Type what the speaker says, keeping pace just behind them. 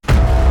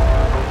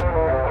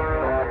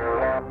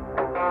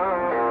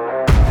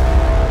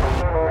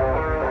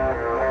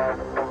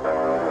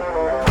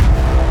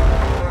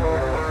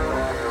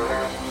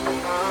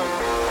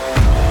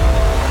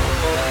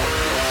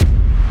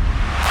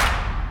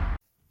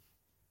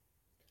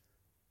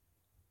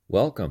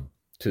Welcome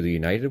to the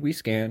United We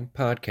Scan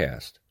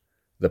podcast,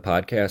 the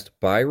podcast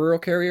by rural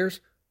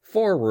carriers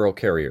for rural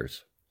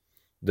carriers.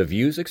 The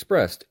views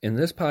expressed in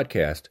this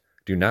podcast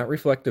do not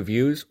reflect the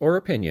views or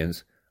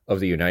opinions of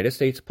the United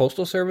States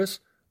Postal Service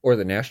or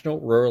the National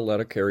Rural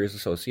Letter Carriers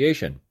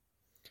Association.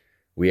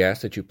 We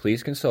ask that you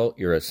please consult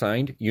your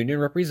assigned union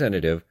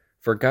representative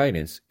for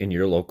guidance in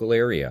your local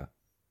area.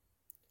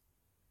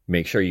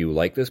 Make sure you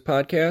like this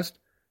podcast,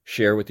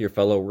 share with your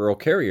fellow rural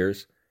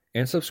carriers,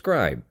 and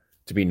subscribe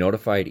to be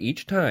notified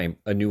each time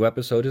a new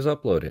episode is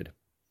uploaded.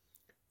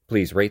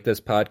 Please rate this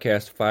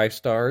podcast 5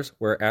 stars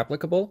where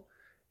applicable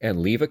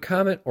and leave a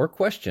comment or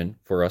question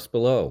for us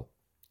below.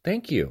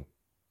 Thank you.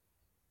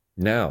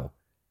 Now,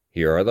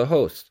 here are the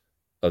hosts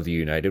of the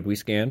United We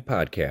Scan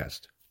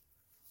podcast.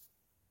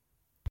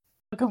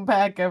 Welcome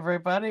back,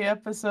 everybody.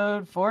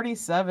 Episode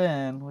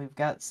 47. We've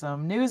got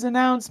some news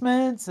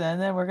announcements,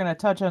 and then we're going to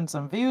touch on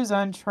some views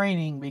on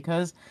training,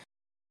 because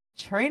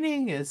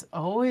training is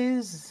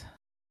always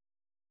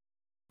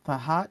the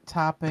hot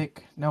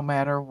topic no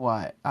matter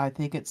what. I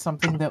think it's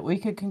something that we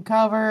can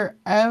cover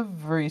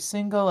every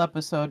single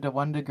episode to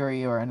one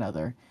degree or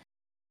another.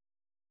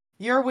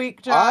 Your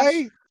week,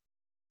 Josh?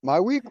 My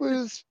week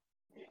was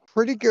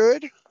pretty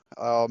good.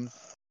 Had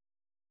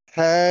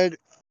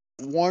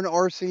one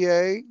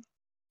RCA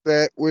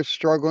that was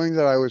struggling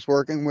that I was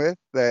working with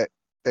that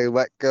they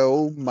let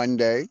go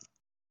Monday.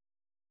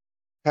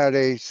 Had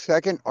a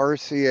second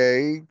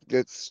RCA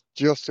that's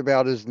just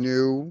about as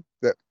new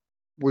that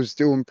was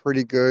doing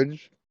pretty good.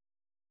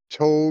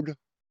 Told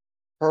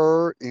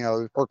her,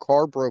 her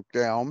car broke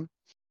down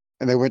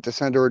and they went to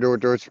send her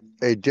to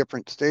a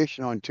different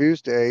station on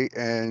Tuesday.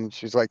 And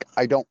she's like,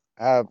 I don't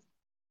have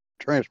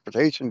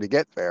transportation to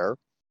get there.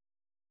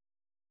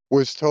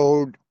 Was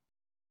told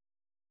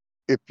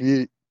if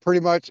she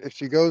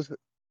goes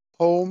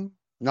home,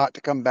 not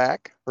to come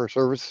back. Her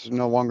service is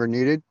no longer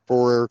needed.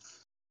 For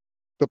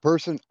the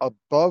person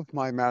above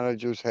my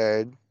manager's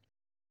head,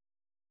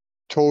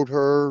 told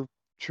her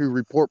to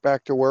report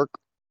back to work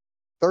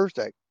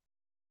Thursday.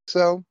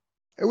 So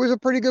it was a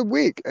pretty good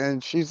week,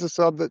 and she's the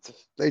sub that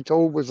they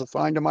told was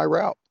assigned to my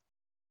route.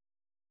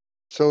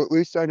 So at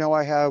least I know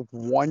I have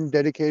one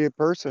dedicated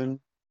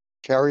person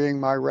carrying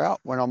my route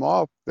when I'm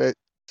off. That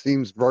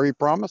seems very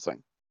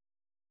promising.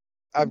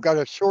 I've got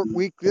a short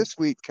week this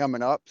week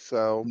coming up,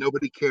 so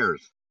nobody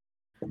cares.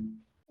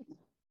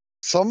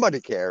 Somebody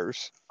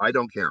cares. I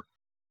don't care.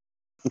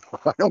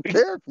 I don't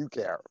care if you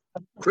care.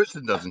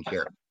 Kristen doesn't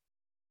care.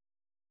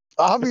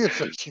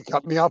 Obviously, she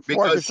cut me off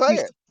before I could say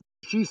it.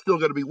 She's still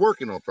going to be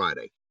working on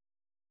Friday.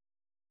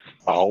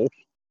 Oh.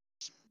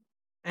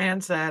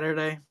 And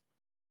Saturday.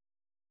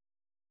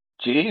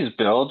 Jeez,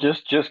 Bill,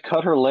 just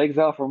cut her legs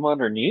out from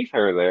underneath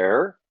her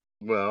there.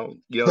 Well,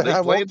 they I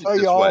planned won't it tell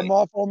this you all way. I'm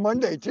off on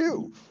Monday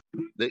too.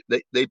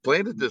 They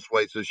planned it this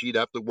way so she'd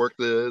have to work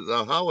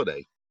the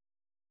holiday.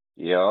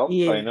 Yep,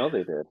 Yeah. I know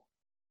they did.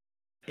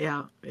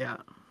 Yeah.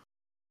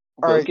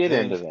 All right, get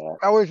James. into that.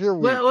 How was your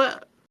week?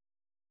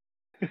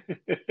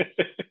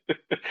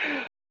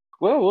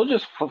 Well, we'll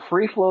just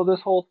free flow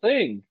this whole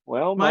thing.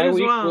 Well, my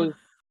week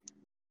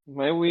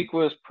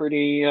was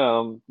pretty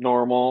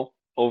normal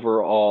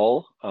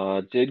overall.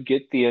 Did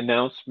get the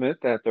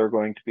announcement that they're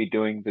going to be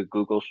doing the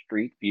Google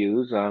Street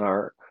Views on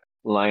our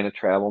line of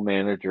travel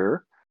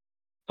manager,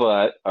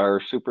 but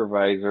our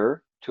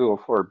supervisor,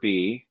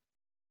 204B,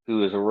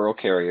 who is a rural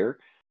carrier,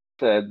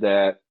 said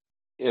that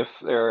if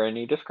there are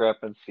any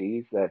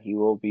discrepancies, that he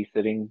will be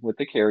sitting with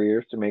the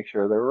carriers to make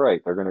sure they're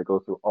right. They're going to go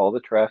through all the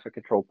traffic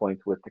control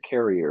points with the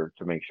carrier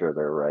to make sure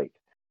they're right.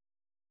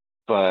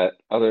 But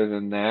other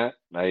than that,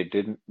 I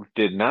did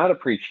not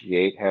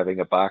appreciate having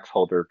a box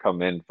holder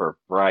come in for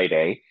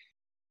Friday.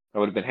 I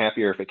would have been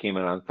happier if it came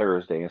in on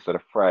Thursday instead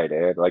of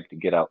Friday. I'd like to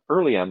get out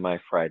early on my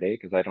Friday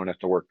because I don't have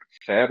to work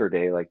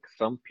Saturday like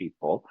some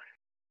people.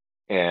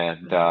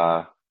 And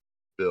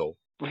Bill.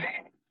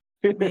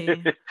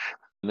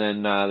 And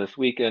then this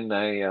weekend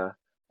I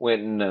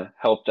went and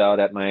helped out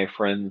at my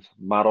friend's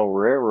Model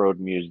Railroad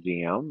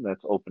Museum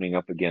that's opening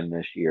up again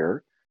this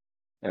year.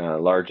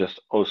 Largest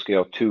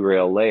O-scale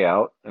 2-rail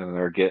layout, and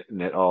they're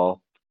getting it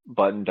all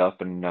buttoned up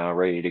and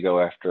ready to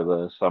go after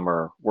the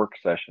summer work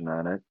session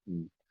on it.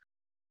 And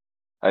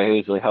I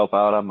usually help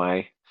out on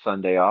my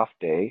Sunday off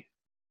day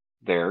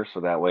there,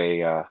 so that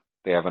way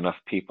they have enough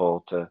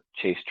people to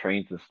chase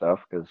trains and stuff,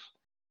 because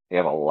they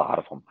have a lot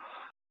of them.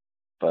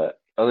 But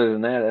other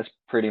than that, that's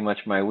pretty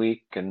much my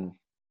week. And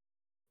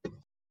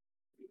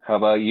how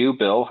about you,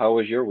 Bill? How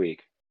was your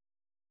week?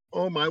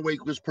 Oh, my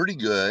week was pretty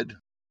good.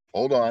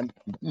 Hold on.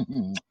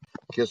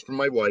 Kiss from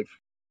my wife.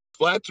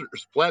 Flats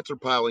are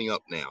piling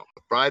up now.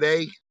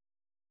 Friday,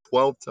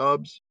 12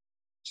 tubs.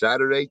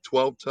 Saturday,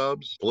 12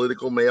 tubs.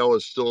 Political mail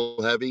is still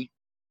heavy.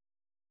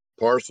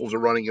 Parcels are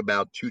running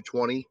about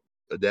 220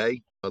 a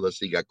day. Let's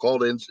see, got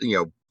called in,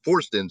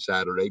 forced in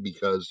Saturday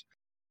because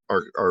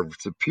our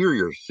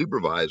superior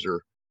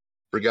supervisor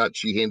forgot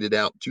she handed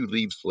out 2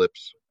 leave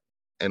slips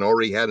and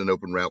already had an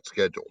open route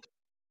scheduled.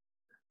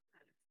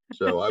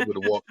 So I would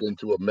have walked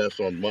into a mess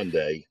on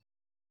Monday.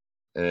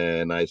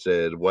 And I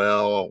said,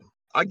 well,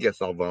 I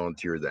guess I'll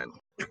volunteer then.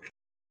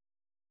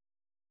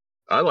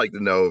 I'd like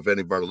to know if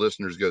any of our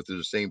listeners go through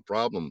the same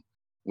problem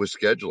with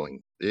scheduling.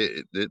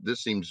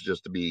 This seems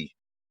just to be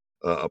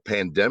a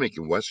pandemic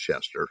in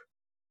Westchester.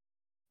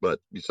 But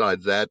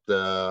besides that,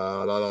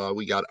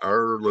 we got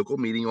our local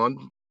meeting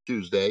on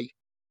Tuesday.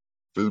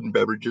 Food and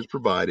beverages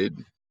provided.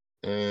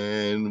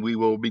 And we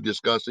will be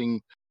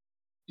discussing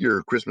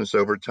your Christmas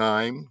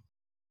overtime.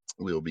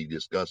 We'll be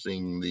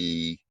discussing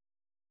the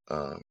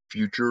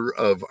future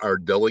of our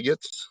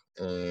delegates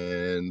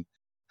and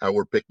how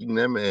we're picking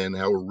them and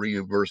how we're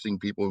reimbursing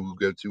people who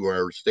go to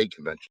our state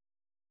convention.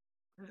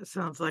 It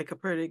sounds like a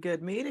pretty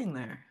good meeting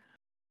there.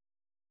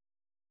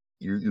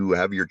 You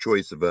have your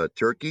choice of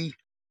turkey,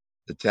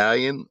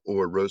 Italian,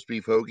 or roast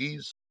beef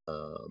hoagies,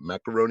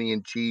 macaroni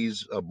and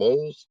cheese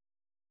bowls,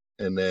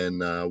 and then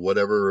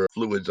whatever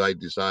fluids I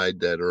decide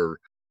that are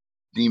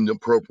deemed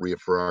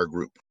appropriate for our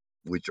group,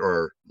 which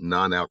are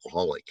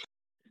non-alcoholic.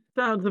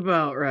 Sounds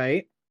about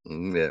right.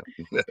 Yeah.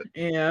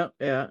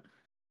 Yeah.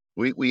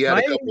 We had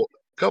a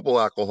couple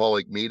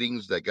alcoholic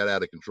meetings that got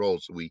out of control,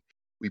 so we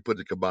put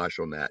the kibosh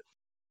on that.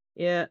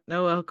 Yeah,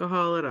 no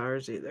alcohol at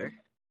ours either.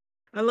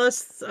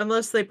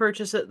 Unless they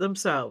purchase it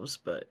themselves,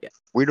 but yeah.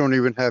 We don't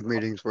even have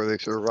meetings where they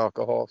serve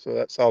alcohol, so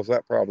that solves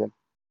that problem.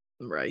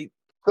 Right.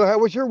 So how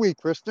was your week,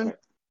 Kristen?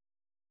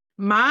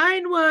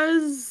 Mine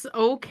was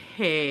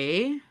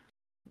okay.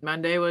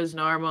 Monday was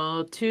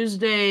normal.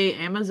 Tuesday,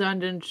 Amazon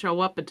didn't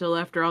show up until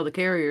after all the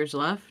carriers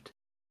left.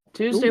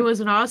 Tuesday was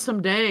an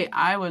awesome day.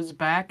 I was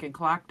back and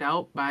clocked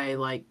out by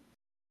like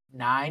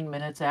 9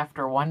 minutes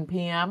after 1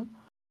 p.m.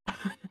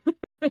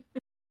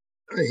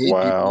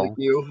 Wow.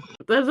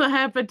 Doesn't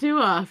happen too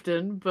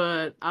often,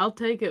 but I'll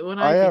take it when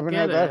I can haven't get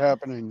had that it.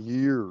 happen in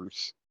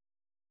years.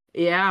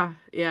 Yeah,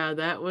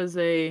 that was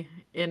in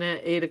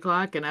at 8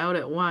 o'clock and out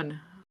at 1.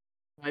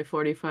 My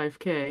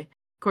 45K. Of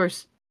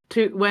course,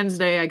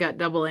 Wednesday I got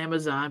double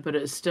Amazon, but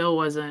it still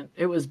wasn't.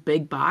 It was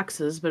big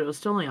boxes, but it was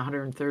still only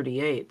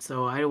 138,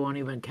 so I won't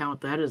even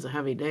count that as a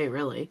heavy day,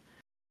 really.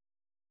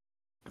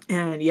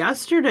 And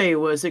yesterday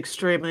was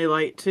extremely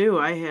light too.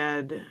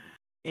 And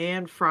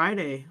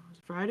Friday. Was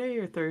it Friday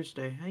or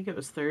Thursday? I think it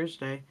was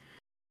Thursday.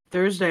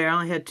 Thursday, I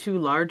only had 2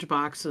 large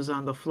boxes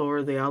on the floor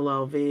of the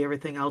LLV.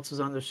 Everything else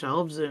was on the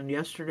shelves. And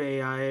yesterday,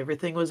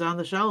 everything was on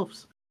the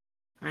shelves.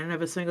 I didn't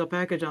have a single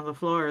package on the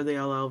floor of the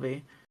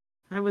LLV.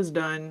 I was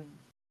done.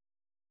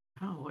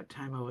 Oh, what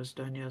time I was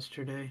done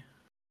yesterday?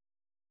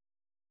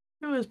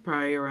 It was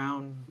probably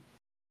around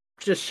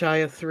just shy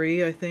of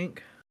 3, I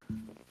think.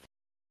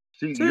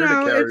 See, so, you're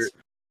the carrier.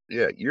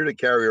 Yeah, you're the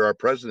carrier our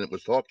president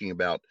was talking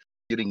about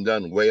getting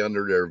done way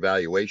under their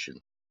valuation.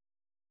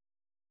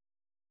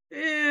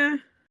 Yeah,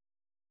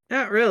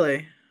 not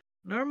really.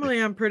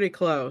 Normally I'm pretty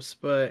close,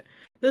 but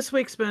this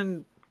week's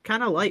been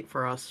kind of light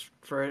for us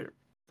for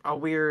a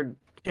weird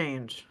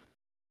change.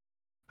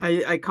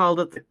 I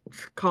called it the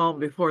calm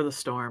before the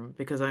storm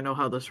because I know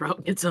how this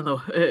route gets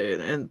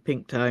in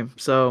pink time.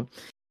 So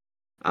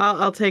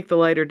I'll take the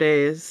lighter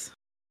days.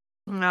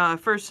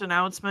 First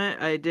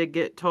announcement, I did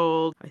get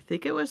told, I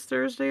think it was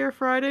Thursday or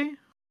Friday,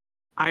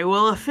 I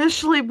will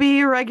officially be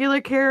a regular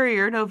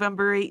carrier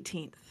November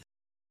 18th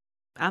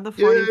on the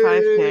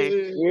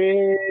 45K.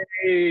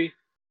 Yay!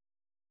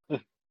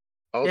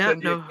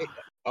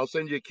 I'll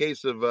send you a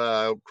case of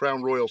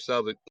Crown Royal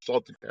salted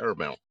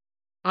caramel.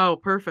 Oh,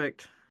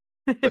 perfect.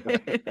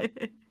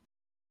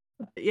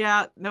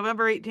 Yeah,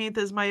 November 18th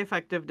is my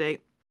effective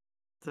date.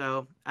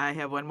 So I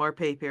have one more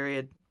pay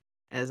period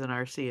as an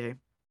RCA.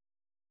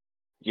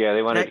 Yeah,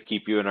 they wanted to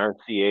keep you an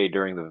RCA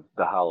during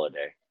the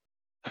holiday.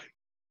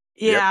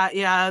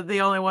 Yeah,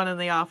 the only one in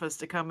the office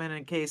to come in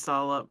and case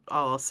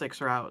all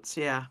 6 routes.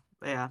 Yeah,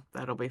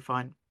 that'll be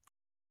fun.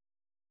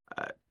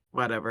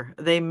 Whatever.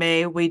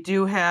 We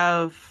do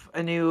have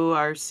a new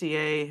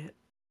RCA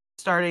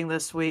starting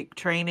this week,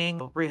 training,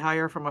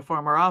 rehire from a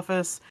former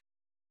office.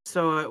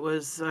 So it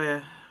was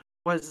a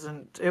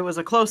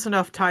close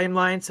enough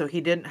timeline so he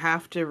didn't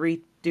have to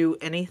redo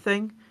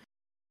anything.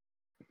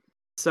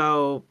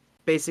 So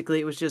basically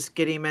it was just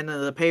get him into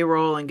the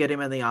payroll and get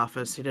him in the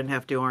office. He didn't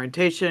have to do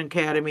orientation,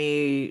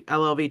 academy,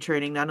 LLV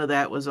training, none of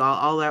that was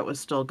all that was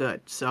still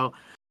good. So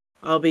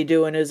I'll be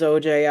doing his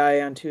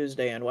OJI on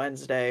Tuesday and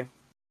Wednesday.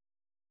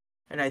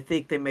 And I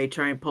think they may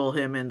try and pull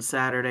him in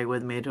Saturday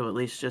with me to at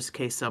least just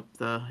case up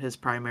his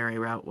primary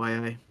route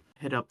while I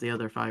hit up the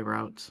other 5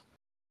 routes.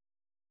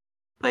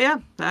 But yeah,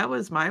 that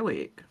was my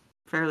week.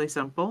 Fairly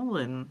simple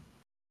and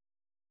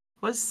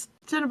it's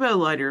been a bit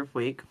lighter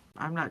week.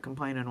 I'm not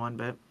complaining one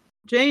bit.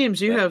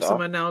 James, you have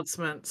some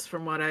announcements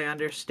from what I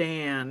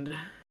understand.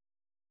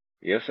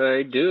 Yes,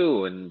 I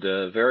do. And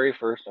the very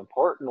first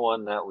important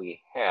one that we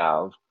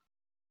have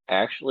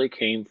actually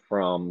came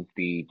from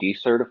the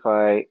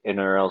Decertify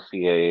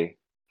NRLCA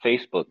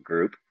Facebook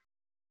group.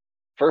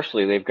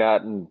 Firstly, they've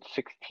gotten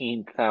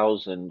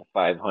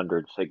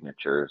 16,500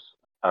 signatures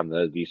on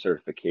the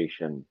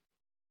decertification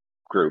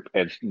group,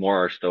 and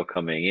more are still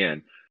coming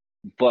in.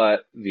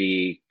 But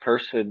the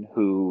person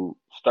who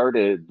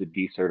started the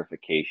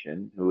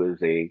decertification, who is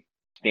a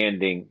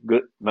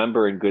good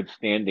member in good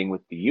standing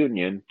with the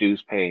union,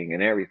 dues paying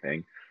and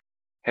everything,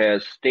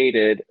 has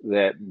stated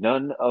that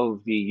none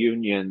of the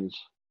unions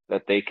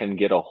that they can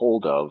get a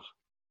hold of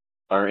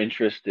are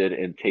interested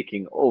in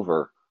taking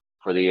over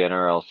for the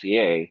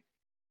NRLCA,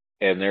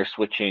 and they're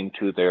switching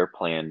to their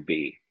plan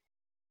B.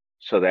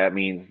 So that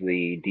means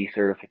the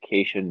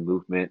decertification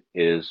movement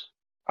is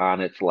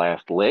on its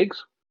last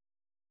legs.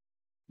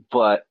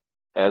 But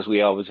as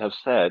we always have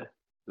said,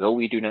 though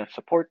we do not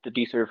support the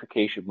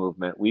decertification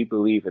movement, we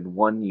believe in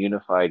one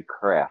unified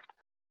craft.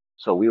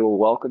 So we will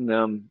welcome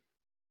them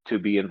to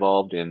be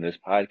involved in this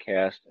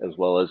podcast as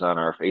well as on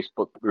our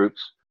Facebook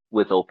groups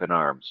with open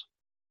arms.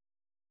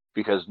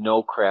 Because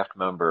no craft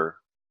member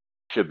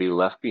should be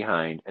left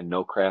behind and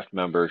no craft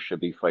member should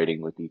be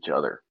fighting with each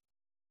other.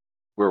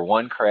 We're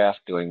one craft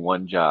doing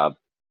one job,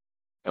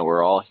 and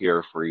we're all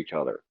here for each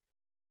other.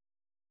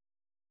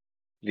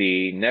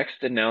 The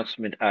next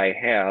announcement I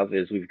have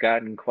is we've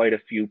gotten quite a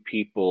few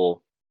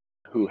people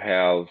who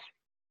have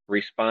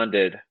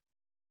responded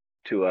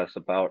to us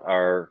about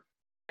our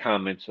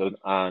comments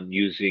on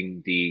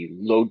using the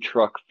load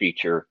truck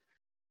feature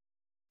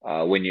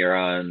when you're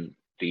on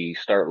the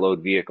start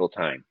load vehicle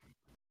time.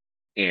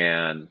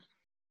 And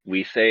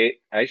I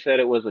said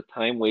it was a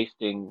time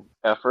wasting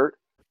effort,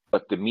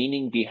 but the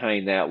meaning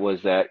behind that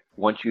was that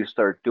once you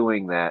start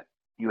doing that,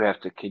 you have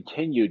to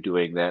continue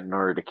doing that in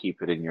order to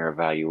keep it in your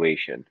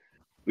evaluation.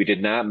 We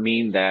did not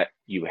mean that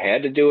you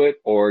had to do it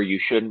or you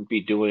shouldn't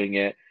be doing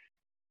it.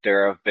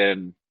 There have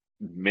been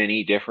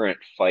many different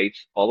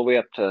fights all the way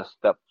up to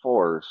step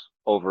 4s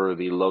over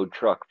the load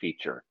truck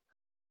feature.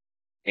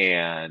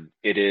 And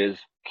it is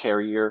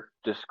carrier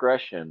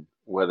discretion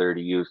whether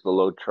to use the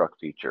load truck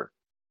feature.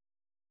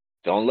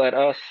 Don't let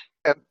us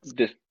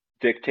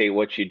dictate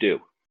what you do.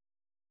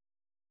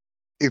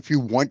 If you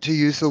want to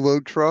use the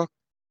load truck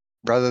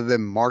rather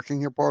than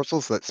marking your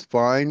parcels, that's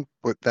fine,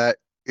 but that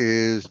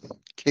is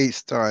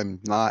case time,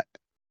 not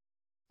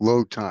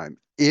load time.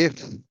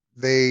 If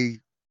they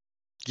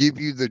give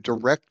you the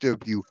directive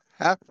you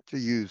have to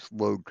use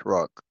load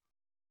truck,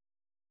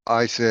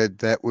 I said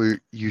that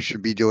you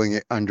should be doing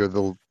it under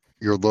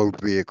your load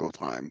vehicle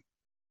time,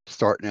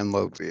 start and end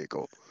load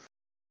vehicle.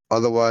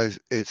 Otherwise,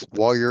 it's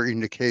while you're in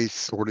the case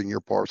sorting your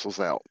parcels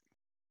out.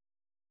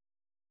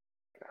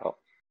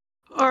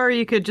 Or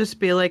you could just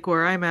be like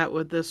where I'm at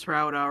with this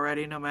route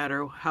already, no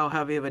matter how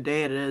heavy of a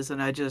day it is,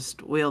 and I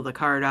just wheel the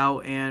cart out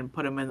and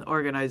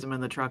organize them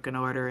in the truck in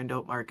order and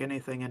don't mark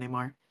anything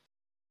anymore.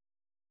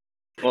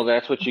 Well,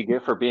 that's what you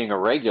get for being a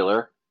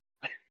regular.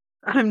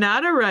 I'm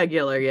not a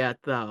regular yet,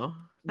 though.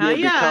 You're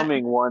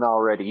becoming one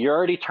already. You're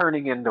already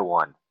turning into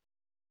one.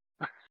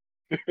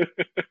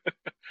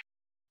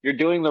 You're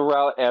doing the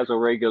route as a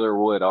regular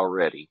would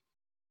already.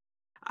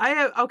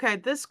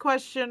 This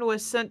question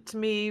was sent to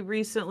me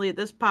recently.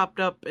 This popped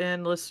up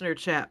in listener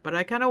chat, but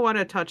I kind of want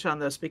to touch on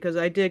this because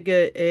I did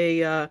get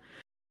a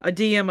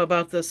DM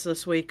about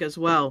this week as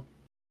well.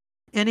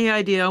 Any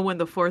idea when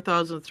the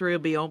 4003 will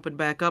be opened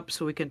back up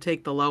so we can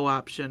take the low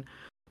option?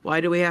 Why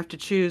do we have to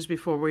choose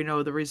before we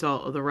know the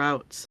result of the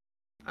routes?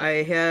 I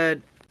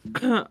had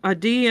a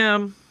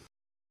DM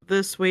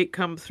this week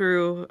come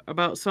through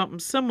about something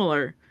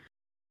similar,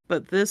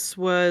 but this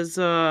was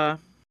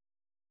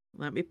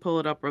let me pull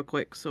it up real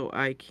quick so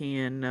I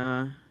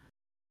can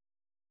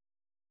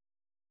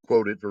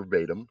quote it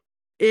verbatim.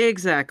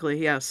 Exactly,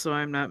 yes, so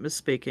I'm not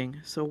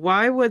misspeaking. So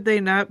why would they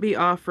not be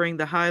offering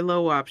the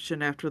high-low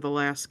option after the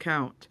last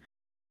count?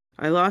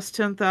 I lost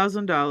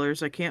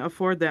 $10,000. I can't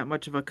afford that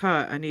much of a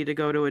cut. I need to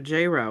go to a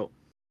J route.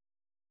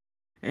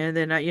 And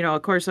then,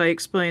 of course, I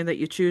explained that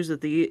you choose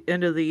at the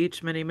end of the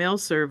each mini mail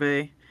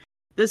survey.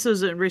 This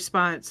is in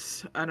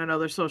response on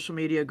another social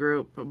media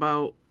group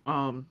about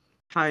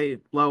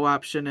high-low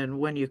option and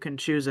when you can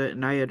choose it.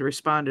 And I had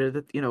responded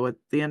that, at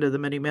the end of the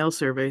mini mail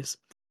surveys.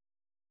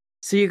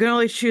 So you can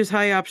only choose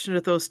high option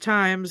at those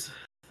times,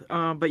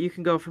 but you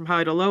can go from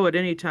high to low at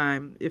any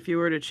time if you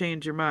were to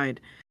change your mind.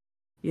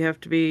 You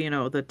have to be,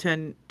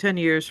 the 10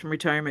 years from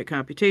retirement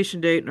computation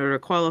date in order to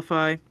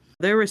qualify.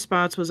 Their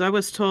response was, I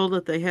was told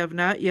that they have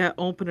not yet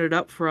opened it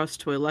up for us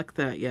to elect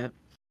that yet.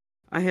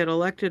 I had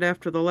elected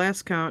after the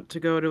last count to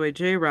go to a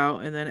J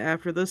route, and then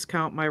after this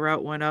count, my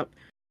route went up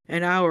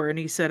an hour, and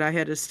he said I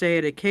had to stay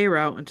at a K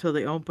route until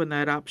they open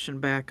that option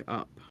back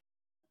up.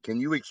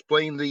 Can you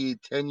explain the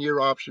 10-year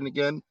option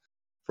again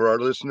for our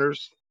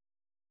listeners?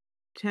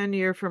 10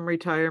 year from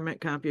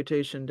retirement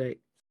computation date.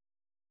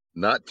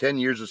 Not 10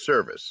 years of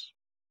service.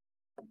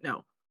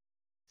 No.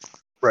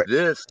 Right.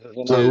 This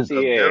is a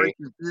very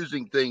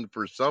confusing thing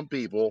for some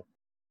people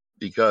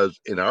because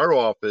in our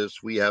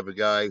office, we have a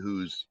guy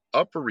who's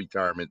up for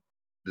retirement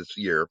this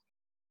year.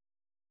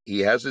 He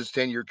has his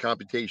 10-year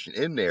computation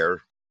in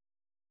there.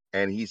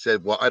 And he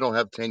said, well, I don't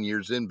have 10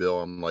 years in,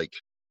 Bill. I'm like,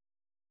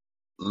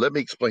 let me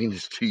explain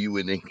this to you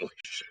in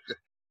English.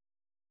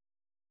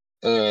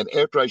 And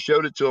after I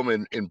showed it to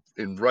him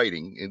in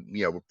writing,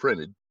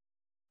 printed,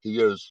 he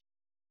goes,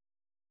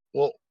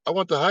 well, I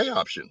want the high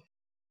option.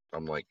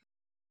 I'm like,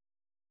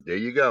 there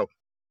you go.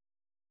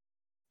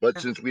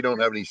 But since we don't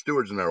have any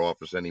stewards in our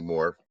office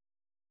anymore,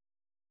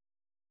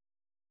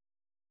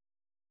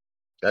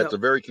 That's Yep. a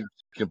very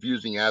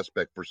confusing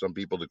aspect for some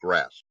people to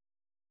grasp.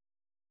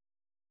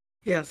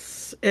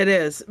 Yes, it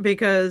is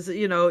because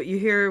you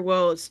hear,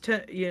 well,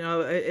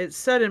 it's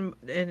said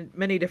in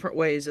many different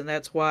ways, and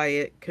that's why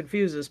it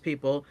confuses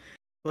people.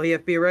 Well, you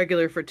have to be a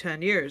regular for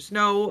 10 years.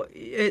 No,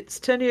 it's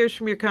 10 years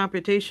from your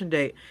computation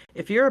date.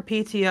 If you're a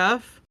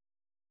PTF,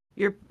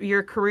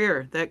 your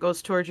career that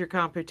goes towards your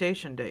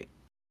computation date.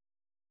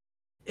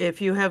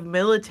 If you have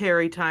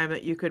military time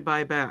that you could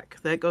buy back,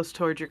 that goes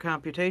towards your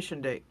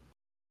computation date.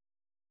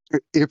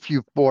 If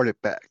you bought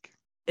it back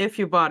If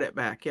you bought it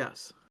back,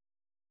 yes.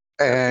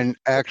 and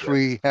That's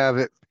actually have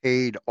it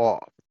paid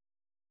off.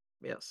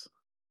 Yes.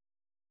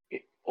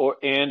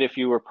 And if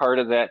you were part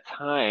of that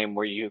time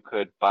where you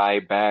could buy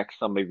back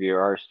some of your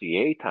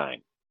RCA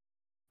time,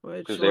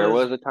 Which because there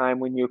was was a time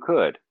when you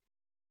could.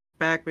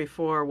 back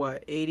before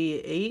what,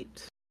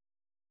 88?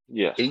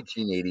 Yes.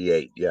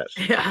 1888, yes.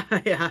 Yeah,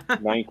 yeah.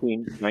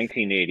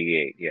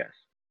 1988, yes.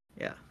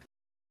 Yeah.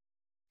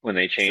 When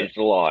they changed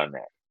the law on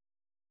that.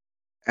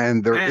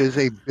 And there is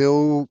a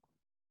bill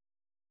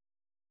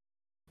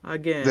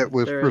Again, that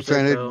was there is a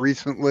presented bill.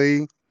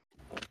 recently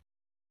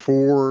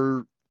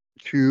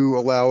to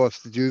allow us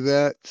to do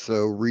that.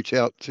 So reach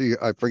out to,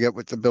 I forget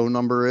what the bill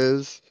number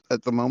is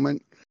at the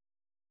moment.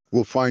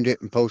 We'll find it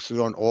and post it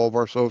on all of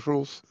our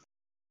socials.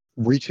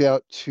 Reach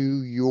out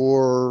to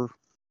your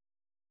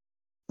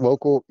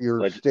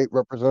state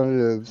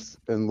representatives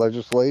and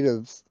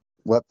legislatives.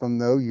 Let them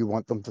know you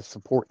want them to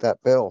support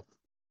that bill.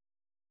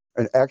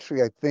 And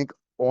actually, I think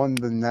on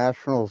the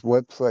Nationals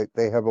website,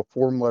 they have a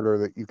form letter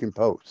that you can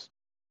post.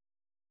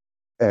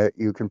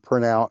 You can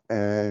print out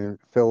and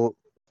fill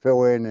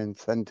in and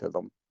send to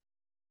them.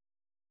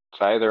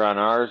 It's either on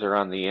ours or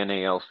on the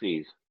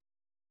NALC's.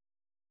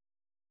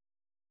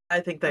 I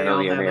think I they know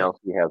all the have it.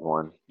 NALC has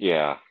one.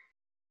 Yeah.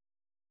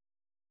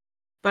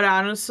 But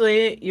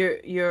honestly,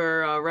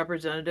 your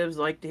representatives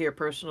like to hear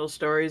personal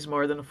stories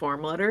more than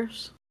form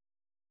letters.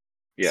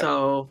 Yes.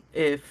 So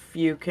if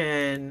you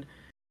can,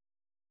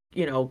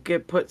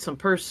 put some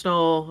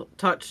personal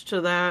touch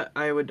to that,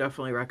 I would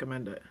definitely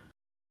recommend it.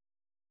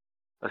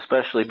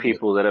 Especially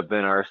people that have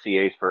been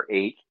RCAs for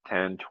 8,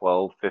 10,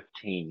 12,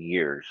 15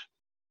 years.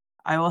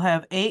 I will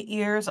have 8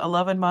 years,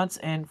 11 months,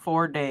 and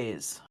 4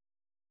 days.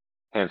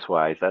 Hence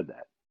why I said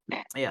that.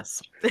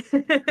 Yes.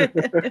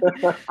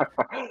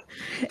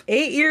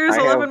 8 years,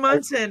 11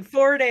 months, and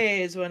 4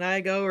 days when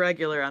I go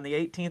regular on the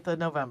 18th of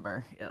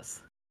November.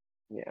 Yes.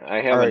 Yeah,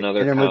 I have All right. another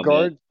And in comment.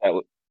 regards, I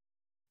was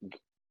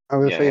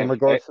going to say, in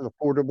regards to the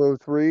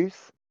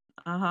 403s,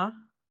 Uh-huh.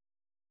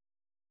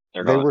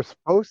 they were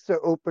supposed to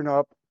open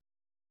up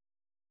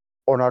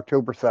on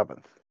October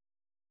 7th.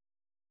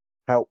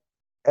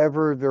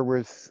 However, there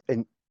was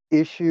an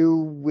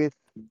issue with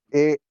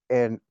it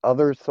and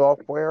other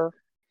software,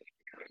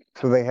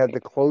 so they had to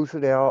close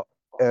it out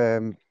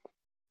and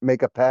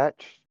make a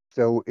patch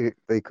so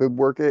they could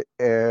work it,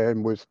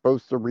 and was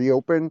supposed to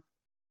reopen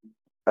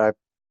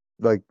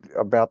like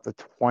about the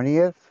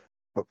 20th,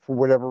 but for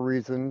whatever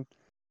reason,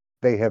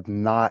 they have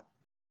not.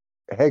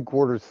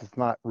 Headquarters has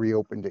not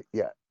reopened it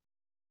yet.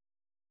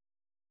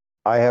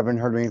 I haven't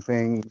heard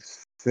anything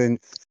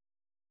since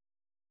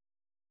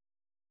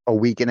a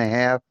week and a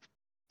half,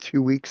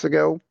 2 weeks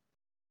ago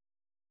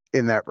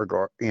in that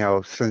regard,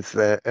 since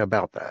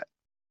about that.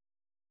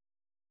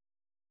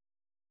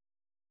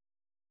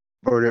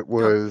 But it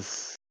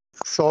was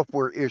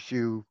software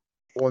issue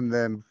on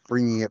them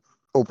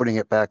opening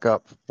it back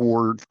up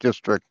for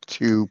district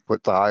to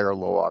put the high or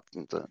low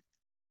options in.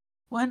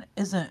 When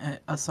isn't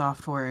it a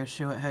software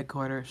issue at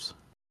headquarters?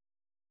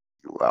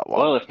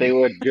 Well, if they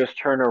would just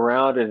turn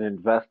around and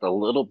invest a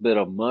little bit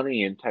of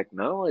money in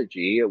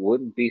technology, it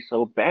wouldn't be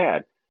so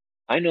bad.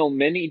 I know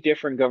many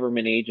different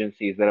government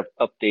agencies that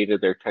have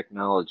updated their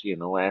technology in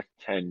the last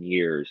 10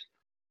 years,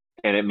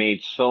 and it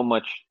made so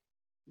much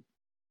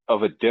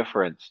of a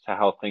difference to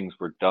how things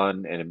were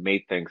done, and it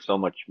made things so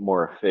much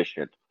more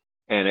efficient.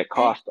 And it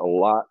cost a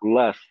lot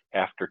less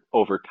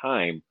over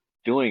time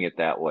doing it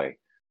that way.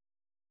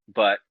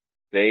 But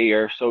they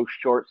are so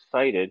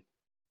short-sighted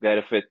that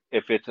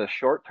if it's a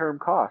short-term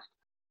cost,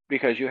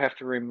 because you have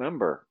to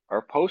remember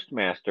our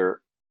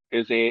postmaster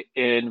is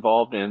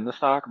involved in the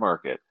stock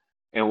market.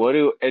 And what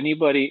do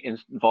anybody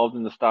involved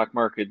in the stock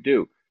market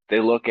do? They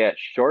look at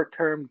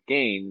short-term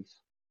gains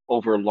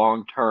over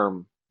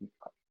long-term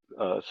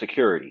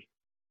security.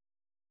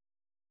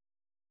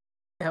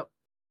 Yep.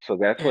 So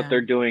that's what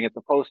they're doing at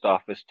the post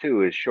office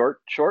too, is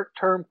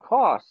short-term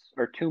costs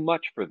are too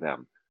much for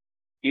them,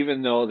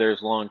 even though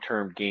there's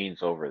long-term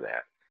gains over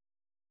that.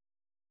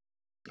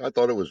 I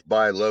thought it was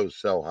buy low,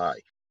 sell high.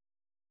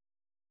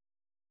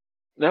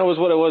 That was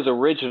what it was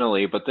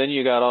originally, but then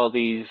you got all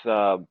these.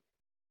 Well,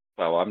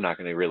 I'm not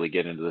going to really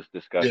get into this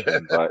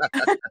discussion, but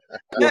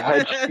your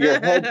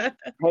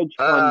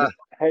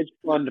hedge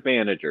fund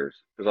managers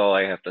is all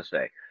I have to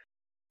say.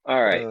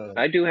 All right,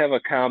 I do have a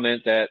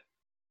comment that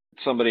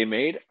somebody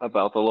made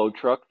about the load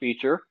truck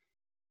feature,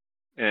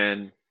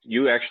 and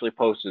you actually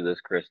posted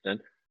this, Kristen.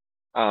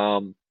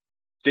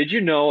 Did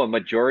you know a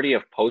majority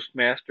of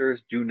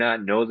postmasters do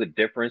not know the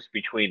difference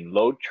between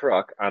load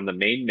truck on the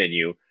main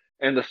menu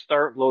and the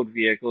start load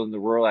vehicle in the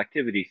rural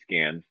activity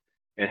scans,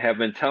 and have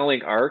been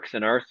telling ARCs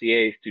and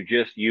RCAs to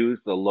just use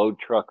the load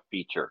truck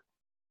feature?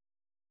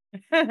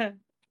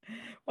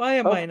 Why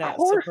am I Of not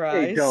course they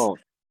surprised? don't.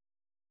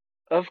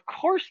 Of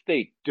course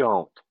they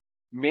don't.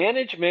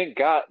 Management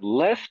got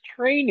less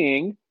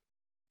training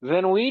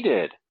than we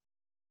did.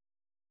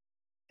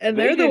 And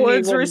They they're the didn't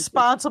ones even-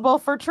 responsible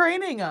for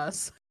training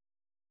us.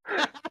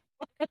 I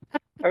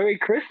mean,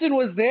 Kristen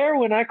was there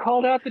when I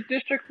called out the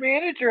district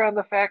manager on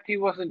the fact he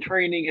wasn't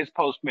training his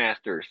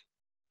postmasters.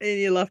 And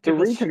you left The him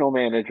regional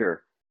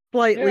manager.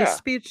 slightly Yeah.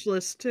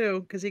 speechless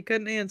too, because he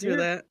couldn't answer Yeah.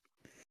 that.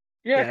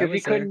 Yeah, Yeah, I because he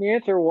was there. couldn't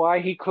answer why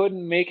he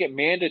couldn't make it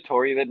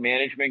mandatory that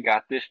management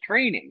got this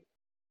training.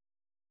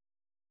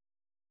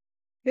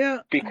 Yeah.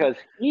 Because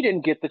he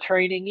didn't get the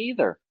training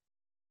either.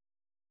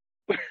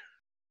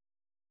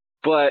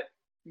 But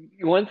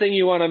one thing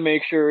you want to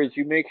make sure is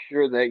you make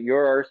sure that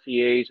your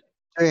RCAs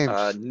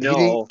James, he no.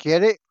 didn't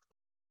get it,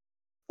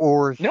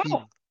 or No.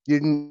 he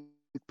didn't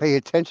pay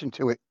attention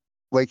to it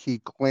like he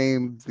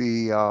claimed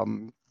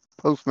the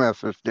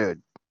postmasters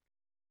did.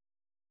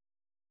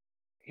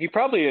 He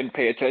probably didn't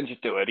pay attention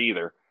to it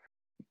either.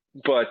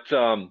 But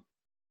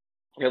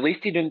at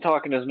least he didn't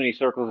talk in as many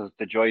circles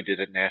as DeJoy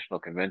did at National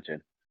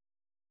Convention.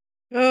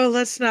 Oh,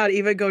 let's not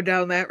even go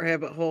down that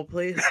rabbit hole,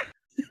 please.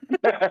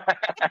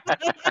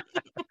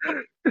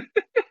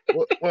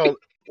 Well,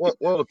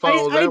 to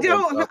follow I that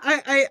don't. one up,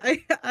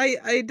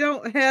 I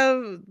don't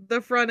have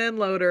the front end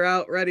loader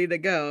out ready to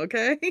go.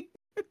 Okay.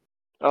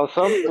 Oh,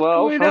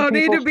 We some don't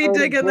need people to be started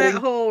digging getting-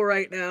 that hole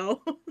right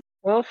now.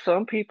 Well,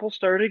 some people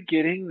started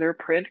getting their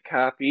print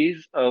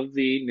copies of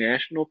the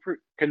National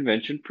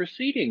Convention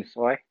proceedings,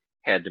 so I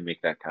had to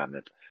make that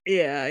comment.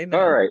 Yeah, I know.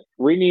 All right,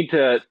 we need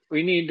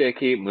to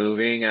keep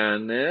moving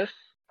on this.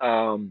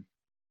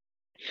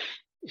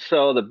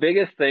 So the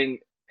biggest thing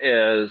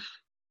is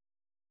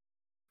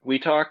we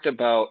talked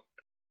about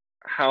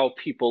how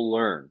people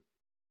learn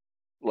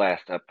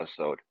last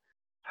episode,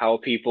 how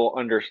people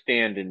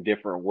understand in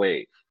different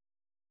ways.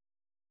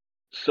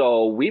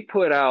 So we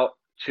put out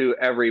to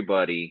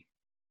everybody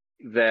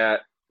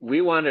that we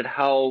wanted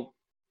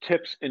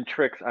tips and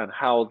tricks on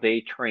how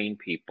they train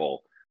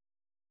people,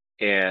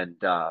 and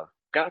got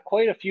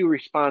quite a few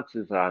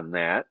responses on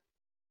that.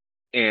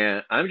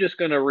 And I'm just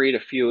going to read a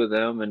few of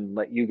them and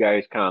let you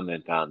guys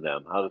comment on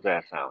them. How does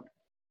that sound?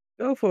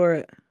 Go for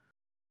it.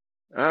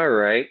 All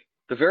right.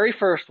 The very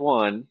first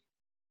one,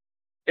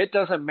 it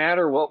doesn't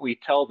matter what we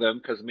tell them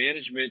because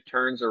management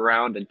turns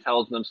around and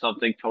tells them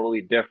something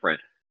totally different.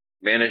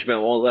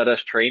 Management won't let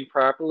us train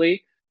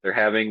properly. They're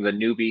having the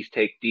newbies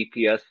take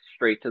DPS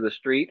straight to the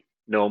street.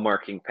 No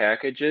marking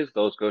packages.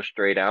 Those go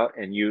straight out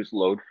and use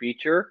load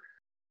feature.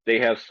 They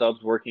have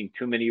subs working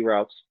too many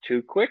routes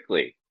too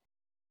quickly.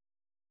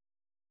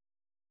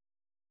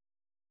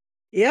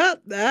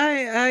 Yep,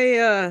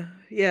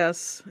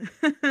 yes.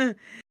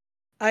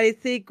 I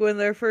think when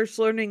they're first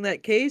learning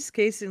that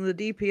casing the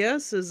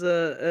DPS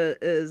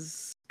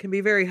is can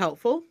be very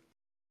helpful.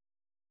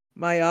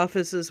 My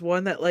office is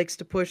one that likes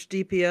to push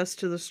DPS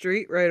to the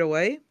street right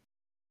away.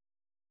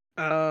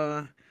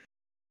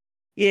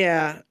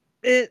 Yeah,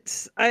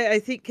 I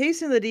think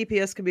casing the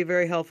DPS can be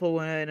very helpful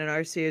when an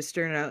RCA is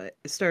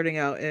starting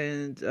out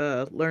and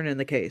learning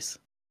the case.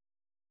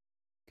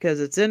 Because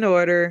it's in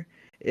order.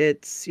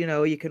 It's,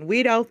 you can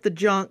weed out the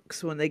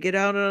junks when they get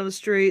out on the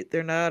street.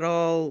 They're not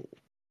all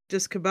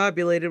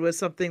discombobulated with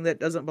something that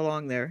doesn't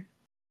belong there.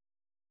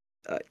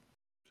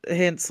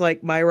 Hence,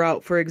 like my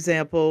route, for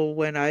example,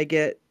 when I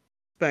get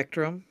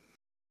Spectrum.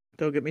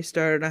 Don't get me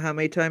started on how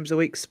many times a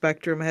week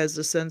Spectrum has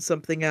to send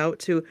something out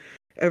to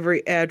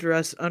every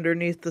address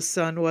underneath the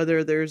sun,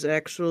 whether there's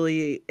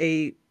actually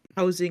a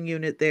housing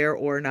unit there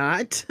or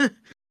not.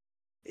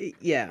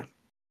 Yeah.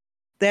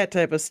 That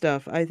type of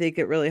stuff. I think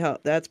it really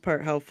helped. That's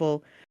part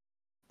helpful.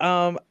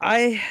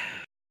 As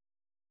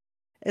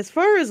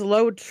far as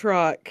load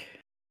truck,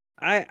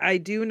 I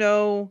do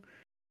know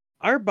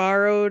our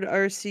borrowed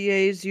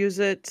RCAs use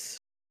it.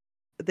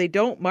 They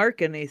don't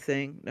mark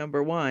anything,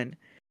 number one,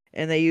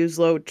 and they use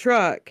load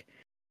truck.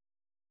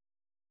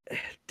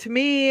 To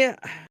me,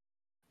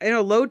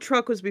 load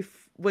truck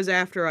was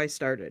after I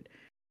started.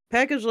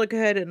 Package look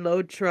ahead and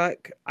load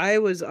truck, I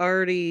was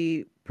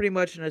already pretty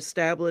much an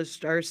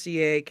established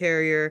RCA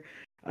carrier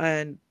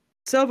on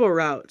several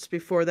routes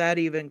before that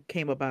even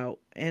came about.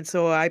 And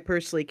so I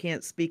personally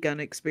can't speak on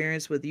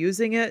experience with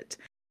using it.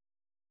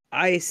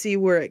 I see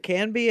where it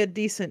can be a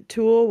decent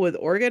tool with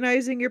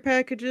organizing your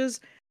packages,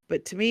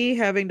 but to me,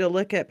 having to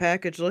look at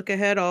package look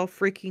ahead all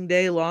freaking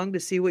day long to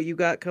see what you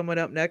got coming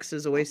up next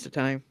is a waste of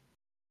time.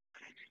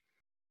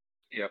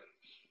 Yep.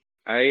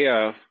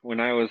 When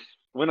I was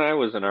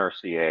an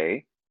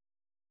RCA,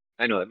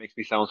 I know that makes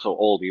me sound so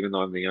old, even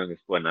though I'm the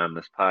youngest one on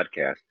this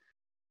podcast.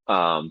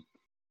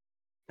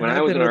 When And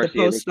I was I've an been with RCA, the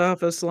post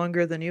office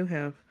longer than you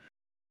have.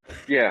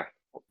 yeah,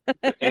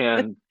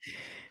 and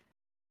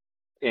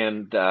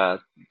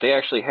they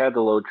actually had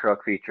the load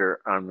truck feature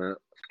on the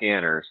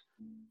scanners,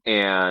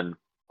 and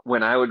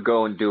when I would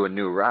go and do a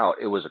new route,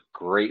 it was a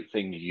great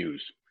thing to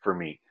use for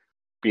me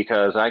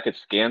because I could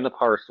scan the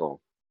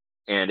parcel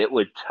and it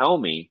would tell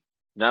me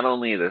not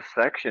only the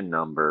section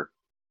number,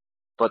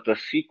 but the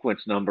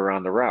sequence number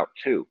on the route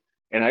too.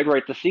 And I'd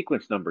write the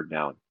sequence number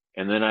down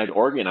and then I'd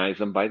organize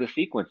them by the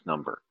sequence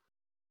number.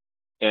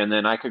 And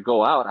then I could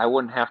go out. I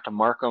wouldn't have to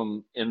mark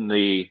them in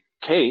the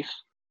case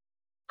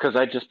because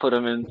I just put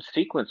them in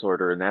sequence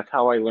order. And that's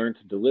how I learned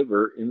to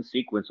deliver in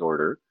sequence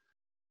order.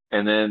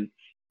 And then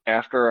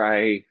after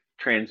I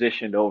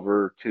transitioned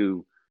over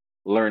to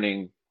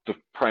learning the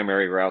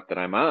primary route that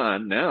I'm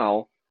on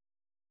now,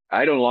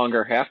 I no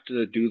longer have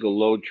to do the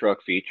load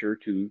truck feature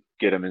to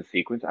get them in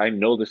sequence. I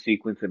know the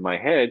sequence in my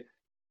head.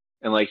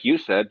 And like you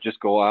said, just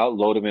go out,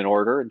 load them in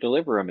order, and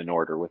deliver them in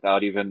order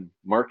without even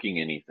marking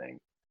anything.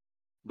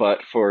 But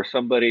for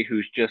somebody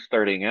who's just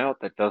starting out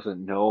that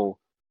doesn't know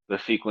the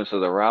sequence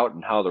of the route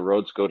and how the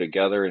roads go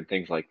together and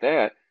things like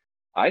that,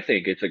 I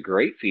think it's a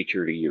great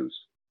feature to use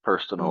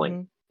personally.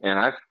 Mm-hmm.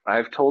 And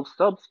I've told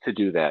subs to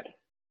do that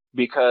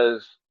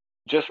because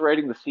just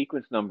writing the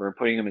sequence number and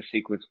putting them in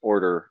sequence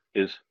order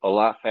is a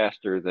lot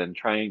faster than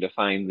trying to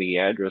find the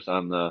address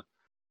on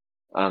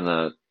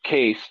the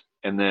case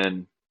and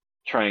then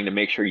trying to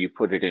make sure you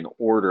put it in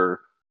order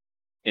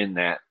in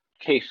that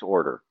case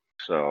order.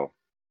 So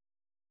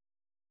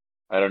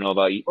I don't know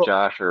about Well,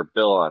 Josh or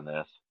Bill on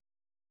this.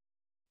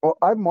 well,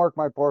 I mark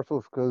my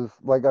parcels because,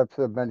 like I've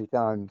said many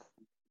times,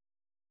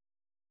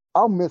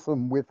 I'll miss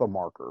them with a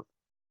marker.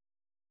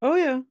 Oh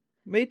yeah,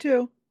 me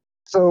too.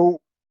 So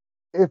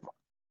if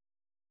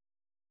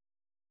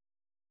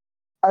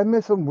I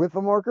miss them with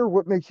a marker,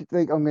 what makes you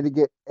think I'm going to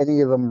get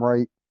any of them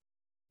right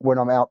when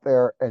I'm out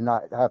there and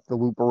not have to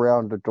loop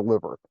around to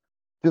deliver?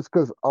 Just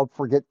because I'll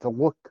forget to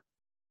look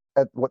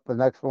at what the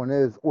next one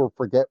is or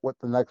forget what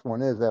the next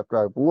one is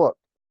after I've looked.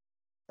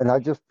 And I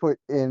just put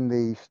in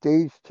the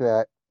stage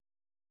chat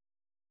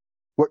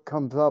what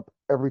comes up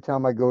every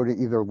time I go to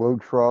either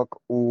load truck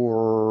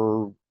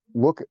or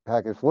look at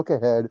package look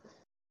ahead.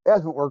 It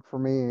hasn't worked for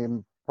me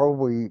in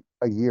probably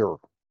a year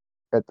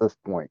at this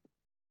point.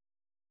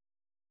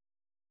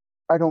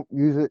 I don't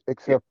use it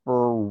except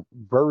for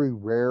very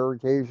rare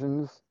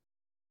occasions.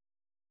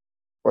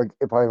 Like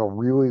if I have a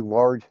really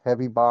large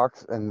heavy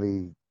box and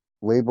the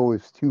label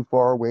is too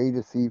far away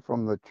to see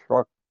from the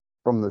truck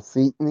from the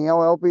seat in the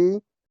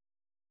LLB,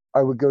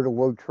 I would go to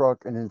load truck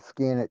and then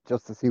scan it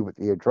just to see what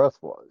the address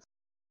was.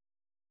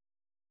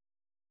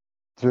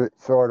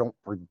 So I don't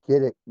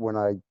forget it when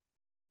I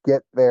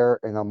get there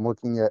and I'm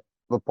looking at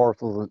the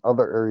parcels in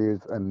other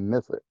areas and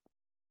miss it.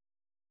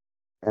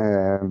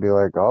 And be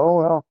like, oh,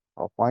 well,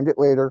 I'll find it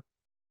later.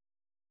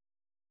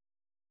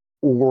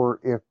 Or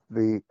if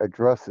the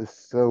address is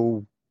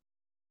so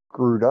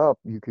screwed up,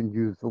 you can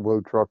use the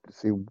load truck to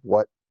see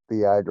what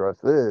the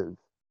address is.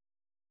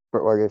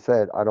 But like I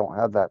said, I don't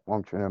have that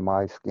function in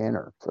my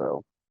scanner.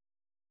 So,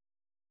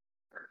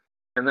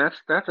 And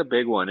that's a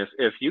big one.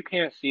 If you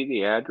can't see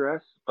the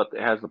address, but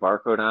it has the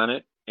barcode on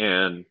it,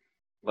 and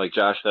like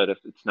Josh said, if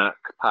it's not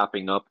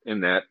popping up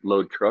in that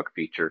load truck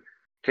feature,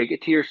 take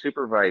it to your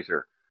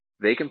supervisor.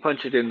 They can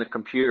punch it in the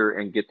computer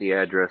and get the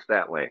address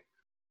that way.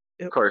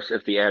 Yep. Of course,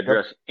 if the yep,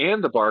 address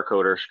and the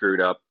barcode are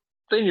screwed up,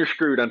 then you're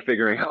screwed on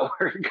figuring out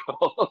where it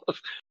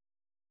goes.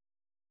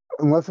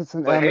 unless it's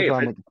an But hey,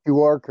 Amazon with the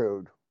QR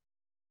code.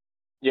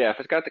 if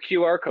it's got the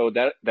QR code,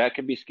 that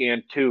can be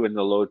scanned too in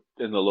the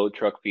load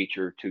truck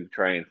feature to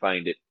try and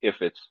find it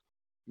if it's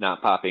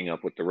not popping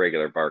up with the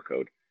regular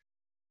barcode.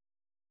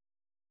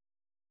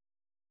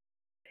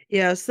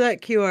 Yes,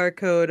 that QR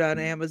code on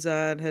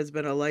Amazon has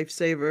been a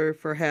lifesaver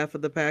for half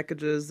of the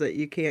packages that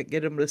you can't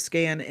get them to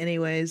scan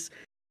anyways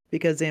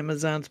because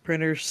Amazon's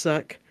printers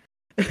suck.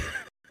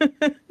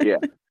 Yeah.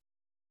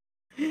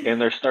 And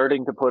they're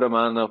starting to put them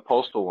on the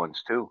postal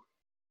ones too.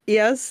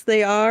 Yes,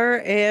 they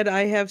are, and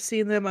I have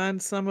seen them on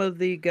some of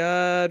the,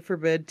 God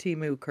forbid,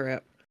 Temu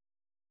crap.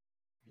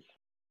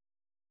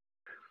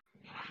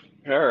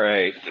 All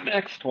right, the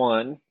next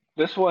one.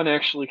 This one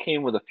actually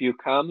came with a few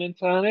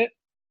comments on it.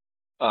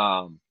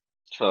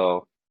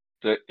 So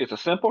it's a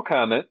simple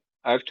comment.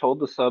 I've told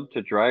the sub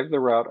to drive the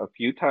route a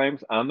few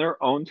times on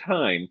their own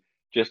time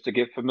just to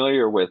get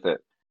familiar with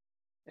it.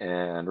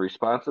 And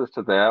responses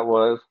to that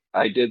was,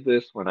 I did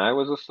this when I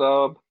was a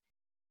sub.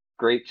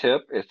 Great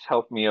tip. It's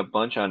helped me a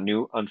bunch on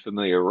new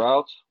unfamiliar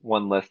routes.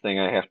 One less thing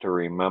I have to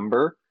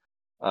remember.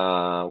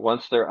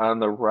 Once they're on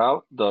the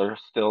route, they're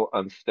still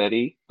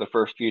unsteady the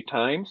first few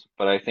times,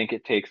 but I think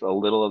it takes a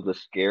little of the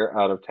scare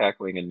out of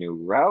tackling a new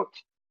route.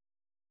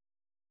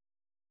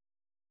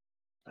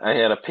 I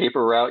had a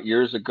paper route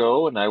years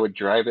ago, and I would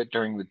drive it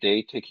during the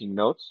day taking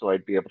notes so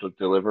I'd be able to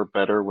deliver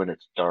better when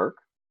it's dark.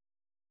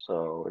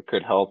 So it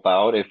could help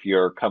out if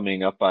you're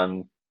coming up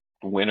on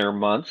winter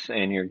months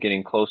and you're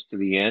getting close to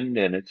the end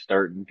and it's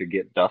starting to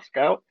get dusk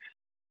out.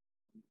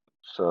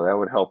 So that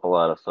would help a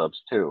lot of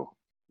subs too.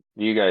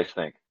 What do you guys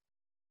think?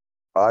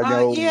 I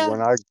know Yeah.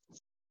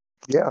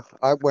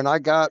 when I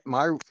got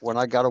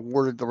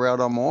awarded the route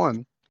I'm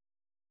on,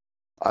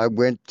 I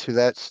went to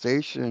that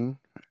station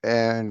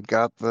and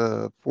got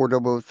the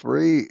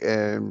 4003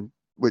 and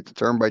with the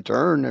turn by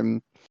turn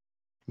and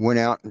went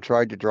out and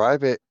tried to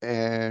drive it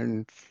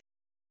and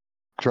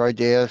tried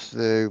to ask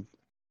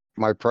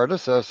my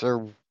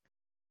predecessor,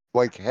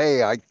 like,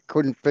 hey, I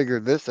couldn't figure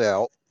this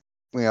out.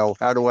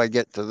 How do I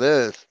get to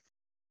this?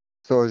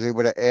 So I was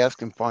able to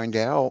ask and find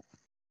out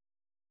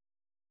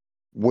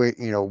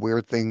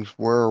where things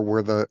were,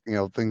 where the,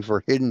 things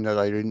were hidden that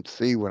I didn't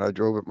see when I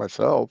drove it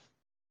myself,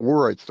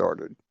 where I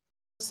started.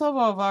 Some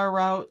of our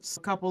routes, a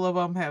couple of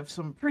them have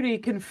some pretty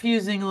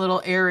confusing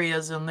little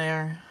areas in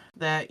there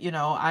that,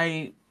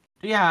 I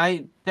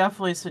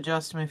definitely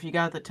suggest them if you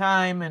got the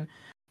time and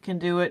can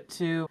do it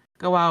to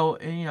go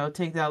out and,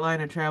 take that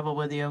line of travel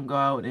with you and go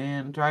out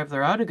and drive the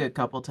route a good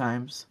couple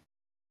times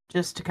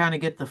just to kind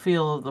of get the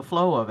feel of the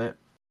flow of it.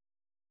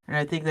 And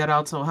I think that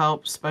also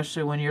helps,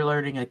 especially when you're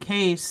learning a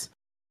case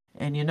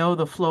and you know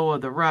the flow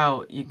of the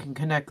route, you can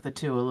connect the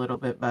two a little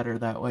bit better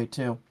that way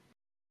too.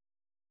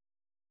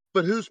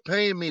 But who's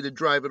paying me to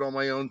drive it on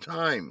my own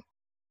time?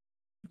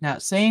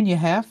 Not saying you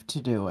have to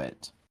do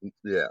it.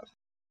 Yeah,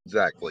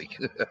 exactly.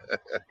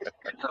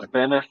 It's a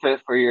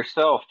benefit for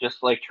yourself,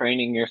 just like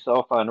training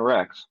yourself on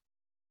Rex.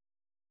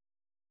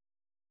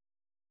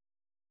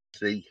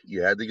 See,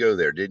 you had to go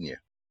there, didn't you?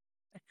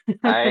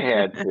 I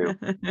had to.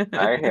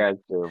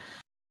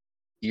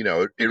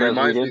 It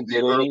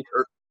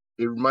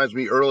reminds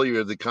me earlier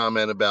of the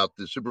comment about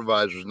the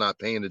supervisors not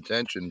paying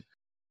attention,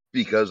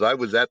 because I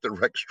was at the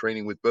Rex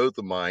training with both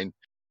of mine,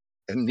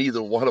 and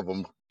neither one of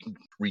them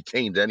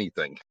retained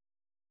anything.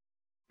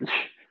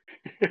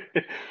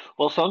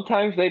 Well,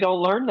 sometimes they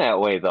don't learn that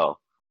way, though.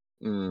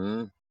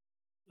 Mm-hmm.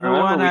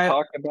 Remember, we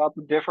talked about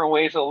the different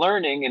ways of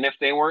learning, and if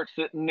they weren't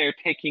sitting there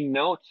taking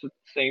notes at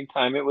the same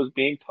time it was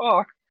being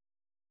taught,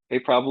 they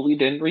probably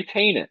didn't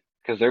retain it,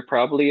 because they're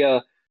probably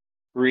a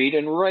read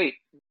and write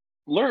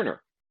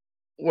learner.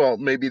 Well,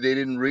 maybe they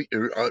didn't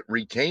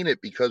retain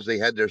it because they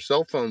had their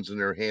cell phones in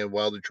their hand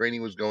while the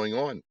training was going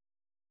on.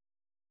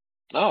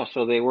 Oh,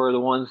 so they were the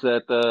ones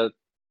that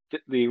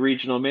the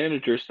regional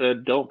manager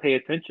said don't pay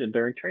attention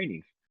during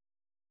trainings.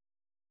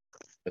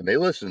 And they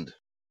listened.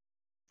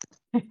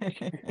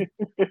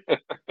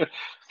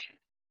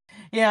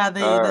 Yeah,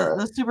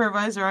 the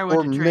supervisor I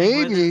went to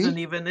train with isn't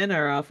even in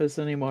our office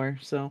anymore.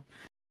 So,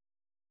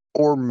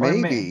 or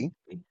maybe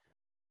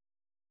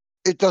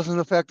it doesn't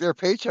affect their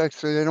paychecks,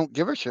 so they don't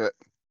give a shit.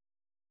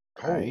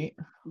 Right?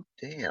 Oh,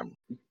 damn!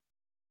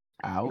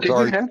 Did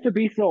you have to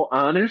be so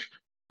honest?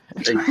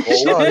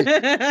 Sorry.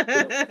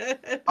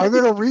 I'm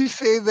gonna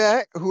re-say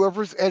that.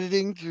 Whoever's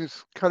editing,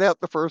 just cut out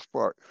the first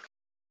part.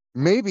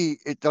 Maybe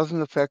it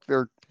doesn't affect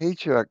their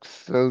paychecks,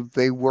 so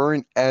they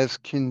weren't as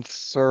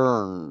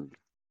concerned.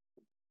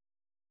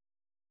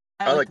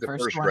 I like the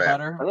first one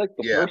better. I like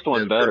the first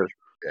one better.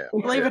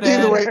 Leave it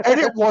Either in. way,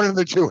 edit one of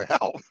the two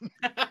out.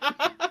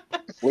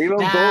 Leave them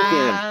both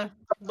in.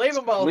 Leave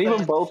them both. Leave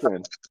them both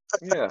in.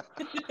 Yeah.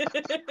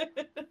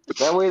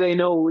 That way they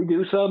know we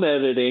do some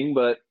editing,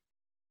 but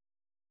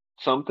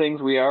some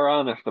things we are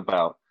honest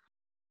about.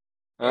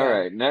 All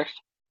right.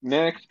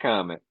 Next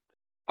comment.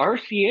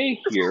 RCA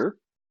here.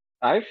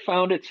 I've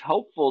found it's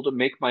helpful to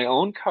make my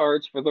own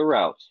cards for the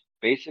routes.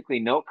 Basically,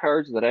 note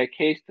cards that I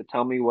case to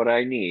tell me what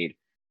I need.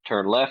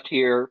 Turn left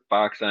here,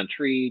 box on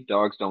tree,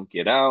 dogs don't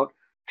get out.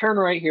 Turn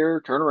right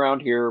here, turn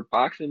around here,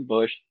 box in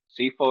bush,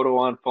 see photo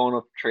on phone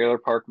of trailer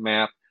park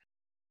map.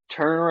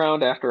 Turn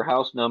around after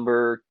house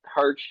number,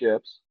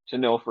 hardships to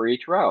know for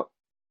each route.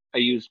 I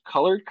use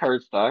colored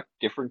cardstock,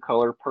 different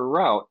color per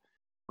route,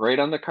 right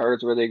on the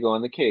cards where they go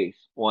in the case.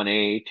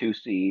 1A,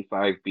 2C,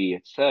 5B,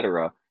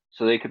 etc.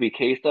 So they could be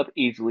cased up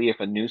easily if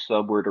a new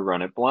sub were to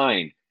run it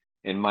blind.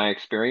 In my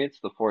experience,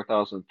 the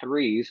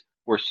 4003s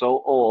were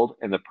so old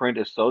and the print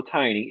is so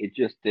tiny, it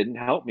just didn't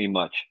help me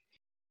much.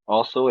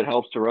 Also, it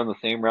helps to run the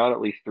same route at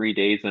least 3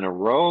 days in a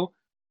row.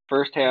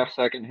 First half,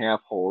 second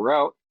half, whole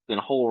route, then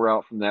whole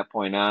route from that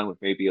point on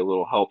with maybe a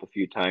little help a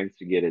few times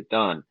to get it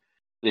done.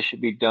 This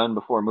should be done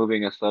before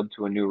moving a sub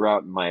to a new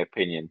route, in my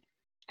opinion.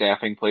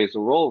 Staffing plays a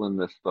role in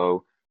this,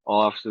 though.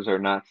 All offices are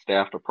not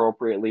staffed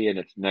appropriately, and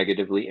it's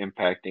negatively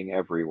impacting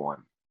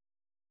everyone.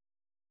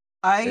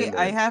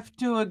 I have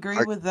to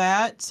agree with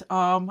that.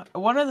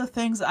 One of the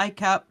things I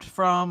kept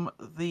from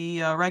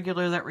the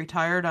regular that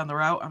retired on the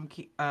route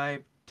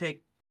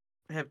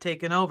have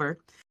taken over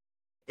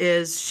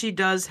is she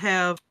does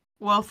have,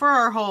 well, for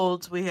our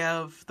holds we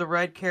have the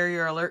red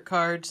carrier alert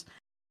cards,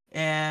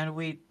 and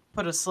we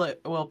put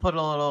we'll put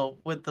a little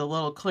with the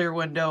little clear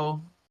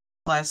window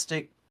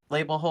plastic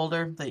label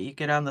holder that you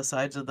get on the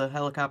sides of the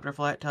helicopter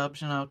flat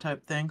tubs,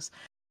 type things.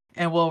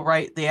 And we'll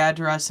write the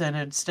address in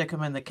and stick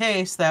them in the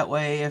case. That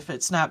way, if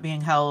it's not being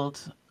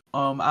held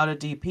out of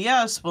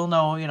DPS, we'll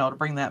know, to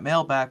bring that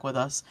mail back with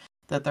us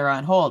that they're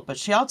on hold. But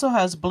she also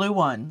has blue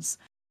ones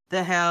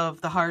that have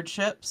the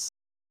hardships.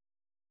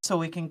 So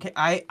we can,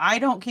 I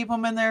don't keep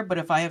them in there, but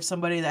if I have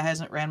somebody that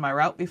hasn't ran my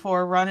route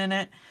before running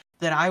it,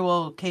 then I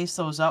will case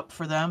those up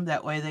for them.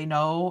 That way they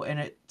know, and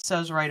it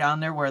says right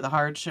on there where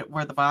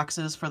the box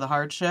is for the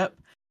hardship.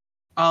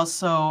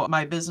 Also,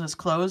 my business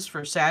closed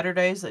for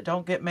Saturdays that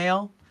don't get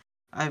mail.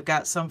 I've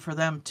got some for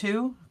them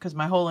too, because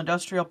my whole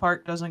industrial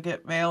park doesn't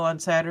get mail on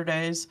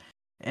Saturdays,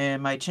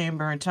 and my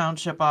chamber and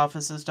township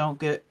offices don't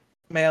get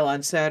mail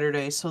on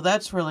Saturdays. So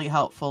that's really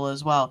helpful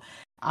as well.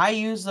 I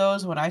use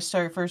those when I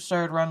first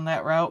started running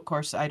that route. Of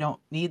course, I don't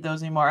need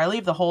those anymore. I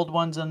leave the hold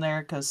ones in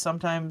there because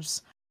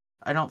sometimes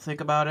I don't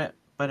think about it,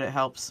 but it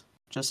helps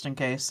just in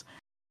case.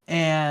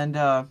 And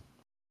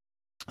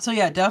so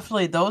yeah,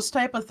 definitely those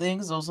type of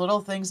things, those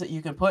little things that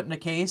you can put in a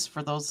case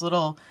for those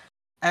little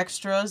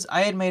extras.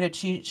 I had made a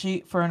cheat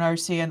sheet for an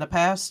RC in the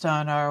past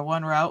on our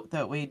one route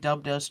that we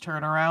dubbed as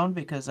turnaround,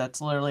 because that's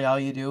literally all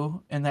you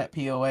do in that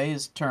POA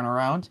is turn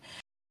around.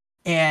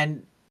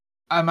 And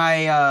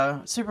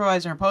my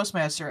supervisor and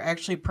postmaster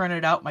actually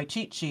printed out my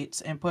cheat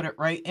sheets and put it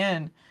right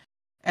in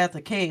at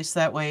the case.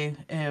 That way,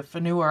 if a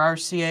newer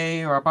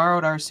RCA or a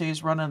borrowed RCA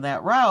is running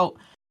that route,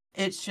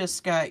 it's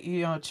just got,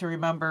 to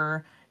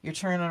remember you're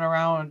turning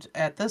around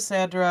at this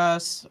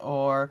address,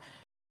 or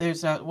there's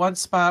that one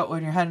spot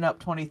when you're heading up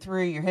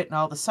 23, you're hitting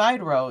all the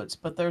side roads,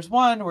 but there's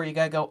one where you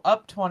got to go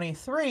up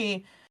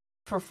 23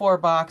 for 4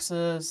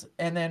 boxes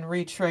and then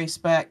retrace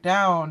back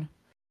down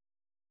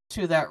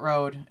to that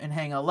road and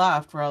hang a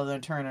left rather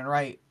than turning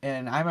right.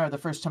 And I remember the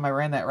first time I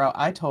ran that route,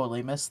 I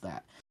totally missed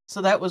that.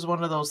 So that was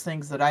one of those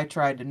things that I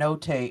tried to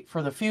notate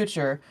for the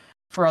future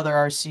for other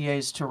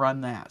RCAs to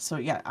run that. So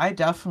yeah, I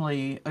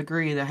definitely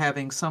agree that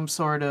having some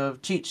sort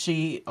of cheat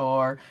sheet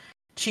or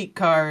cheat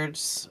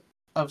cards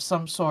of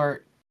some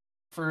sort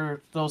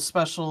for those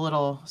special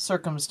little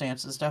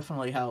circumstances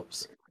definitely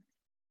helps.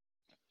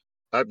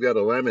 I've got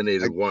a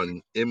laminated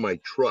one in my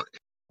truck,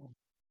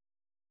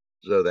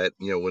 so that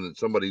when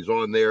somebody's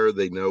on there,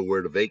 they know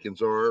where the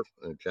vacants are.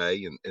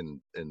 Okay, and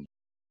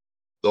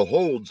the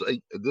holds.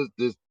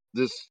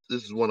 This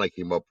is one I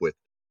came up with.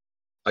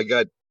 I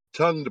got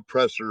tongue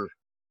depressor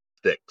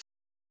sticks,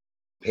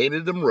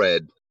 painted them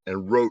red,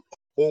 and wrote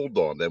 "hold"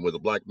 on them with a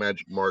black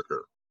magic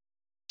marker,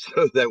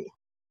 so that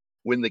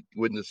when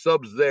the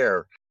sub's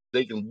there,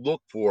 they can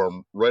look for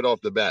them right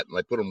off the bat. And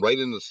I put them right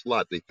in the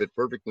slot; they fit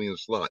perfectly in the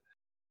slot.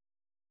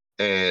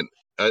 And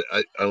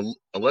I,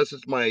 unless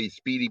it's my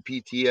speedy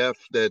PTF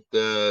that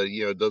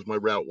does my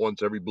route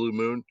once every blue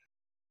moon,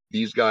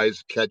 these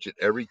guys catch it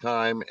every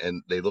time,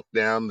 and they look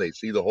down, they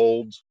see the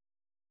holds.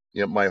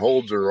 My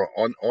holds are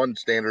on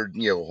standard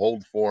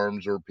hold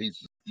forms or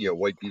pieces,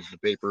 white pieces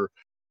of paper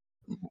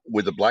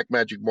with a black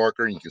magic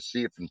marker, and you can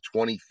see it from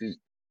 20 feet.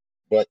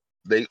 But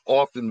they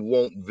often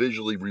won't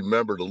visually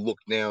remember to look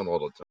down all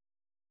the time.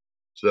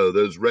 So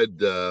those red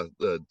the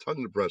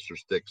tongue depressor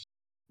sticks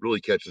really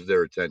catches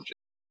their attention.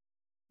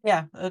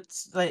 Yeah,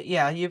 it's like,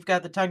 you've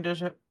got the tongue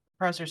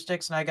depressor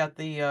sticks, and I got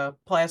the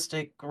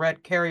plastic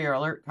red carrier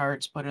alert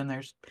cards put in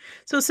there.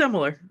 So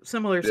similar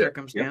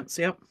circumstance.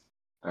 Yep.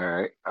 All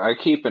right. I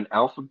keep an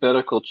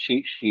alphabetical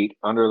cheat sheet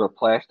under the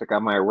plastic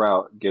on my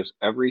route. Gives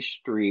every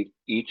street,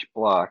 each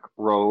block,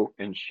 row,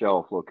 and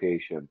shelf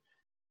location,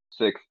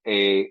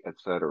 6A,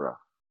 etc.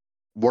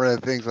 One of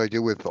the things I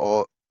do with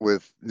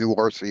new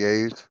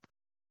RCAs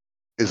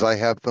is I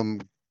have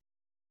them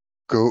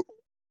go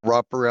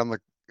wrap around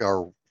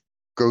or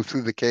go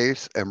through the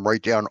case and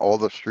write down all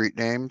the street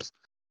names,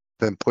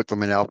 then put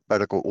them in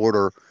alphabetical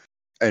order,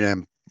 and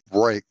then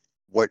write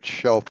what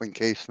shelf and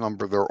case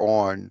number they're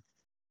on.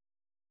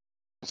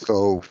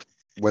 So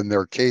when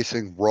they're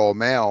casing raw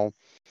mail,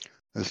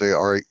 they say,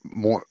 all right,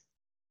 more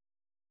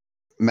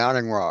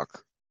Mounting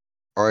Rock.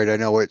 All right, I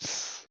know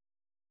it's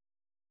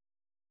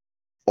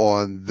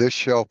on this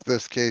shelf,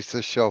 this case,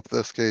 this shelf,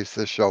 this case,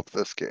 this shelf,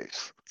 this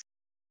case.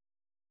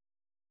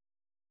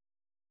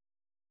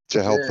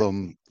 To help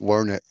them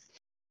learn it.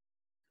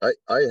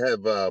 I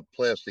have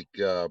plastic,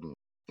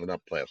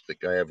 not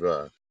plastic. I have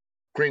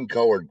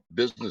cream-colored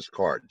business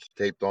cards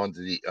taped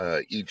onto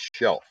the each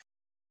shelf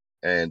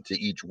and to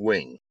each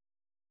wing,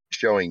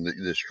 showing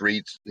the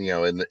streets,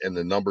 and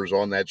the numbers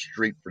on that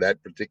street for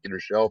that particular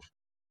shelf.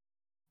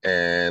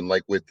 And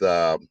like with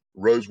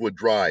Rosewood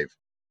Drive,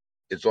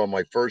 it's on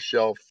my first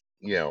shelf,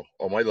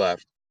 on my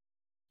left,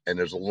 and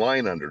there's a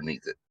line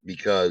underneath it,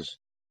 because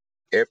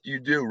after you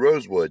do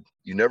Rosewood,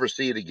 you never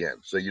see it again.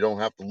 So you don't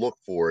have to look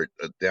for it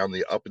down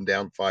the up and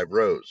down 5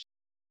 rows.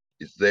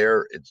 It's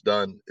there, it's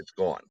done, it's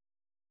gone.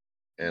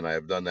 And I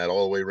have done that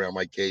all the way around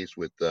my case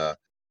with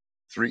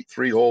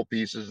three hole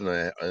pieces and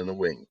a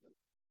wing.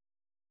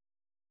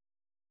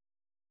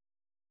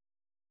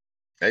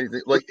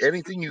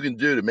 Anything you can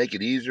do to make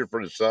it easier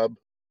for the sub,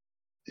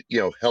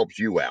 helps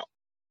you out,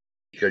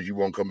 because you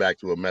won't come back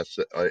to a mess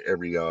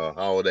every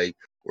holiday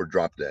or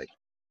drop day.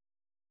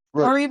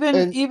 Right. Or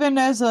even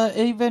as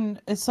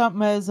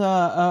something as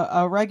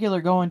a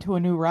regular going to a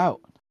new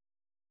route.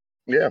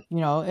 Yeah.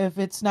 If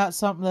it's not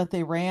something that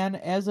they ran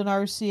as an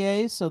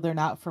RCA, so they're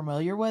not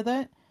familiar with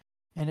it,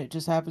 and it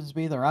just happens to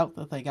be the route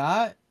that they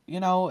got,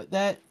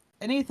 that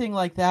anything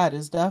like that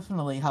is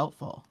definitely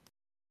helpful.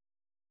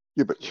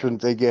 Yeah, but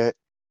shouldn't they get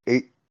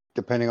 8,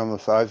 depending on the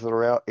size of the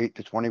route, 8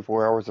 to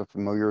 24 hours of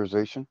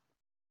familiarization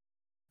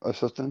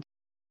assistance?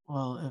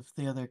 Well, if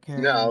the other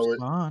carrier's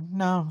gone.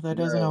 No, that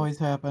doesn't always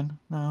happen.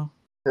 No.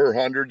 Per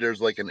 100,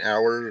 there's like an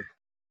hour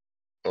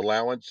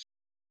allowance.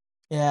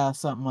 Yeah,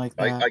 something like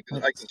I, that. I can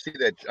I can see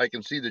that. I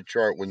can see the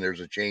chart when there's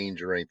a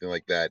change or anything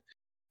like that,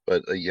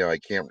 but I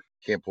can't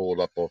pull it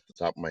up off the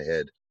top of my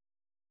head.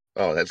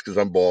 Oh, that's because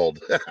I'm bald.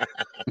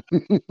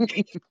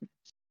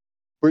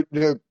 But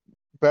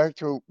back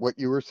to what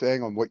you were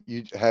saying on what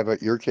you have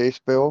at your case,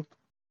 Bill.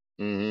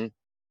 Hmm.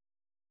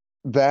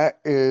 That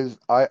is,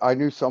 I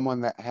knew someone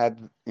that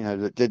had,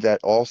 that did that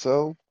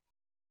also.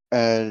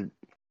 And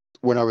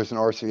when I was in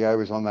RCA, I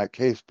was on that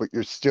case, but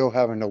you're still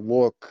having to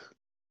look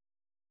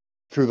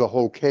through the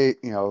whole case,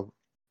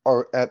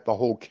 or at the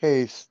whole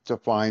case to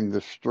find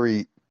the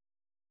street.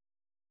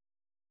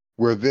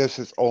 Where this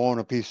is all on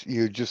a piece,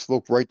 you just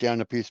look right down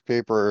the piece of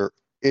paper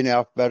in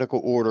alphabetical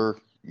order.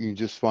 You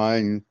just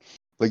find,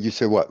 like you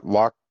said, what,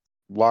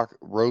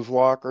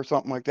 Roselock or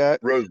something like that?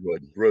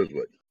 Rosewood.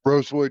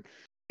 Rosewood.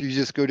 You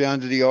just go down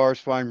to the R's,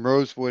 find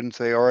Rosewood, and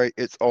say, all right,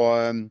 it's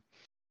on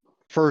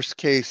first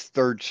case,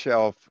 third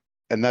shelf,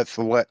 and that's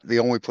the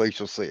only place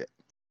you'll see it.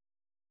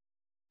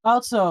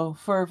 Also,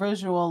 for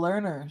visual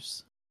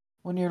learners,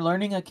 when you're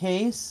learning a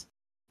case,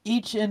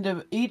 each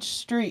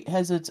street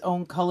has its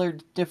own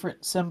colored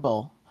different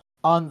symbol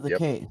on the Yep.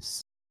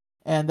 case.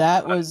 And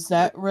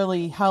that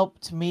really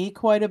helped me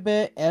quite a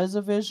bit as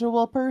a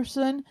visual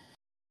person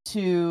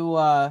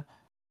to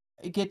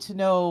get to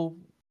know,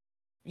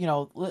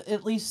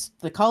 at least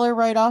the color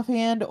right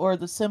offhand or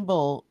the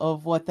symbol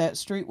of what that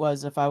street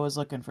was if I was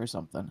looking for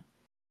something.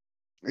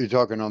 You're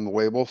talking on the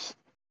labels?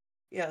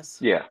 Yes.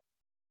 Yeah.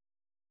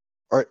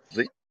 All right.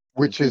 See,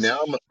 Which is now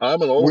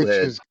I'm an old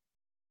head, is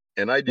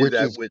and I do which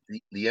that is with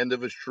the end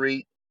of a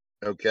street,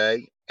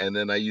 okay, and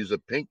then I use a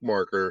pink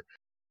marker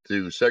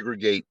to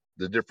segregate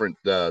the different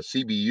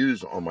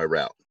CBUs on my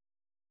route.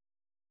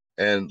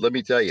 And let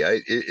me tell you,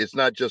 it's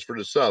not just for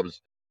the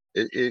subs.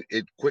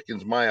 It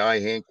quickens my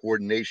eye-hand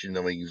coordination,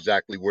 knowing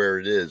exactly where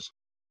it is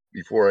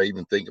before I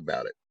even think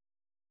about it.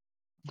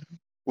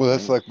 well,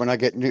 that's like when I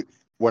get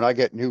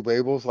new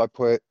labels, I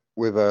put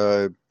with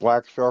a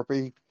black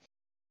Sharpie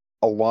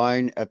a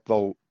line at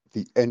the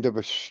end of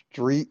a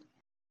street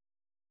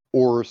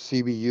or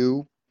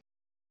CBU,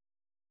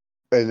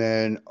 and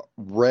then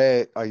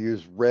red. I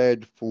use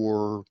red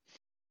for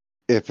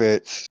if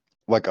it's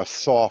like a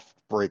soft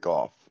break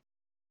off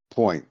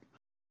point.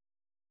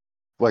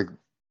 Like,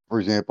 for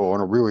example,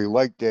 on a really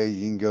light day,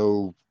 you can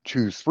go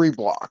 2-3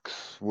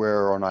 blocks,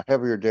 where on a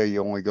heavier day,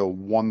 you only go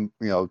one,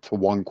 to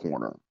one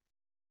corner.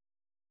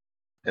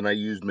 And I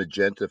use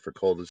magenta for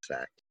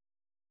cul-de-sac.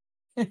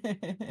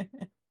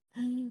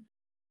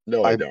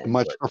 No, I I don't.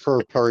 much But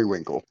prefer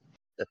periwinkle.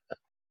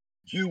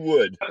 you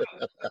would.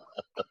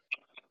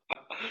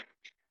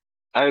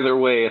 Either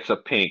way, it's a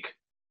pink.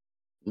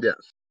 Yes.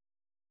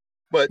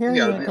 But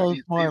Periwinkle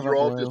is more these of a are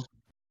all blue.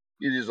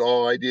 just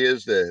all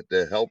ideas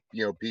to help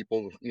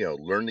people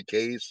learn the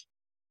case,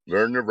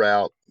 learn the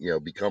route,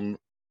 become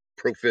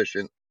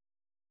proficient,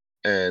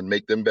 and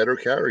make them better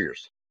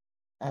carriers.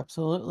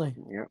 Absolutely.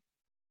 Yeah.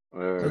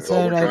 I That's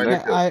all said we're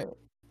trying to do.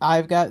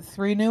 I've got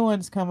 3 new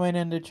ones coming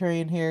into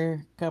train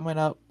here coming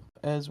up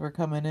as we're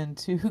coming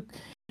into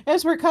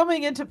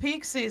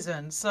peak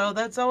season. So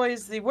that's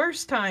always the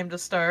worst time to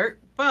start,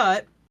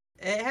 but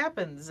it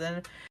happens.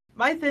 And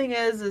my thing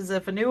is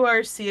if a new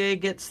RCA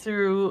gets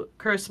through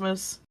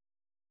Christmas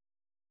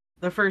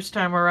the first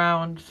time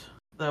around,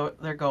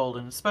 they're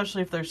golden,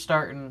 especially if they're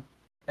starting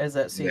as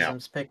that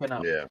season's picking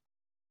up. Yeah.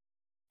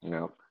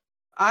 Yeah.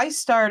 I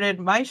started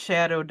my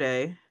shadow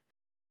day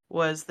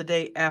was the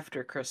day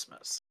after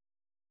Christmas.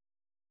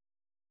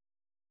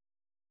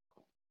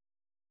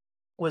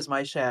 Was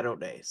my shadow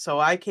day. So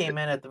I came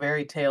in at the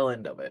very tail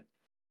end of it.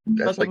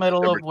 That's But the like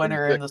middle December of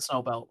winter 26th. in the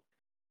snow belt.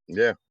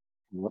 Yeah.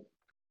 Yep.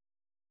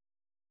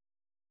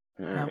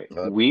 All Yeah. right.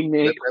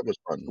 That was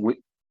fun.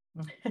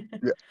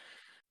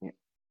 Yeah.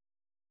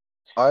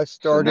 I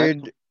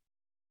started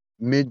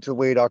mid to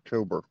late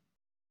October.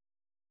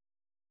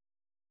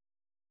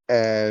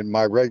 And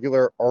my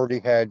regular already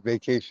had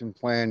vacation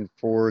planned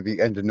for the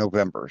end of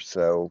November.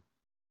 So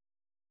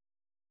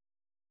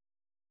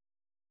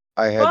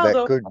I had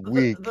that good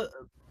week.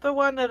 The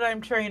one that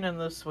I'm training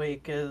this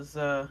week is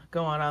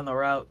going on the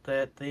route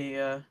that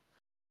the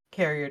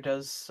carrier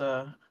does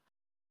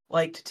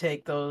like to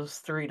take those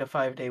 3 to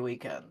 5 day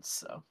weekends.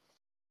 So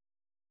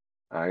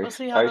we'll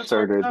see how this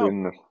works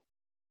out.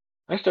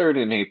 I started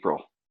in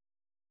April.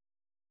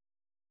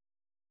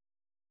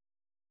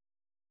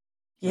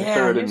 Yeah, I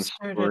started in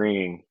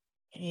spring.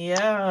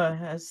 Yeah,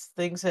 as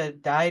things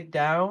had died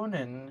down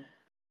and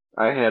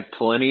I had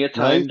plenty of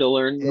time to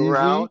learn the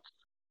route,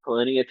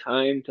 plenty of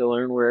time to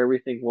learn where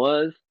everything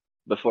was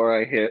before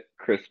I hit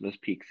Christmas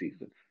peak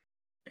season.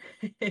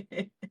 And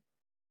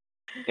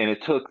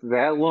it took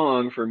that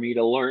long for me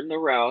to learn the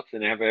routes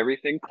and have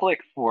everything click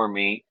for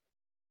me.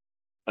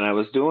 And I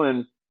was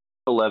doing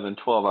 11,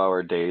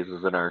 12-hour days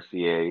as an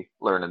RCA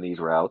learning these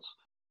routes.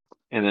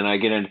 And then I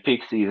get into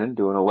peak season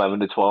doing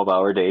 11 to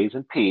 12-hour days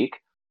in peak.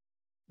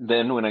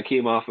 Then when I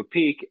came off of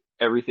peak,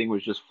 everything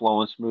was just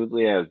flowing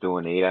smoothly. I was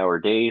doing 8-hour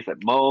days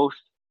at most.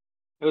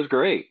 It was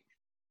great.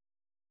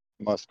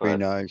 Must be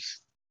nice.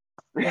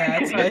 Yeah,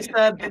 that's what I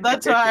said.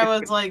 That's why I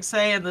was like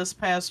saying this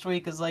past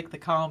week is like the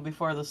calm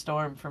before the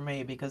storm for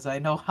me because I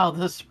know how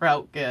this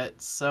route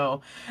gets.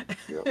 So,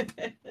 Yep.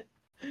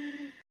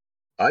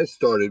 I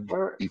started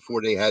Or-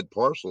 before they had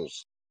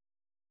parcels.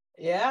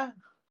 yeah,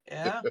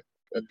 yeah.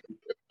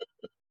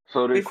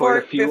 So did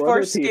quite a few Before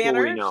other people we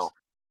scanners. know.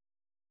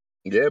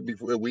 Yeah,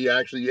 before we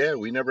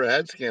never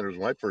had scanners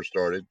when I first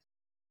started.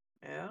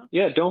 Yeah.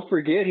 Yeah, don't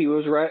forget he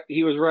was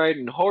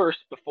riding horse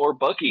before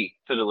Bucky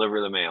to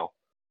deliver the mail.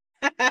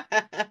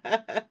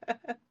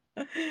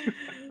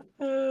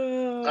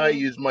 I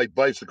used my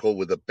bicycle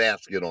with a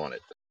basket on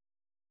it.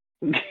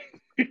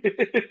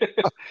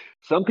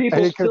 Some And people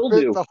it could still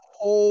fit do. the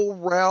whole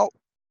route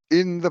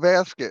in the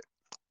basket.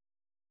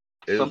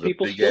 It Some was a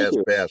people big still ass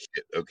do.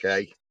 basket,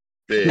 okay?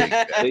 Big.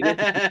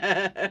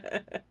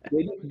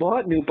 They just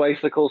bought new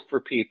bicycles for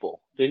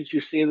people. Didn't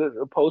you see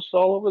the posts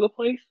all over the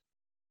place?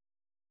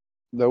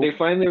 Nope. They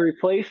finally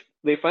replaced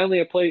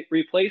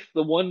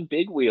the one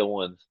big wheel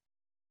ones.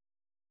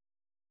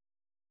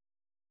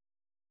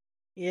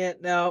 Yeah,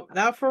 no,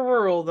 not for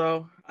rural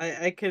though.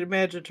 I could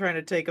imagine trying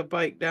to take a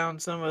bike down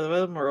some of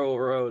them rural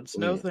roads.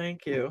 No, Mm.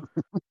 thank you.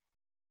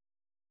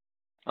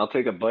 I'll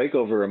take a bike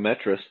over a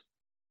Metris.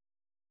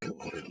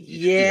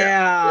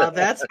 Yeah,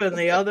 that's been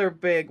the other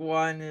big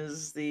one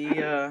is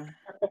the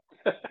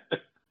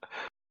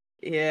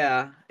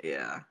yeah.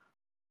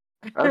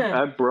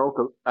 I broke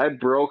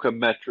a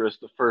Metris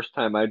the first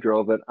time I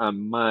drove it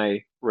on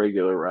my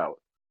regular route.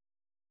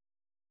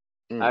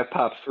 Mm. I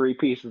popped 3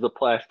 pieces of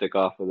plastic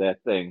off of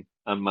that thing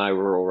on my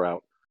rural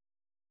route.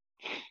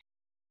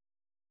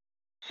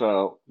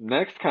 So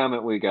next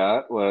comment we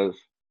got was,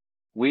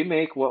 we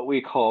make what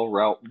we call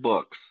route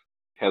books.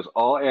 Has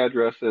all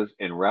addresses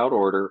in route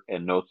order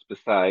and notes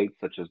beside,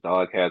 such as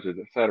dog hazards,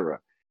 etc.,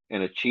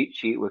 and a cheat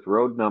sheet with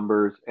road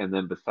numbers, and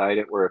then beside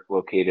it where it's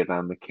located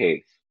on the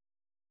case.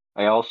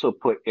 I also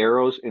put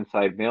arrows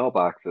inside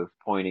mailboxes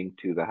pointing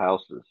to the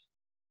houses.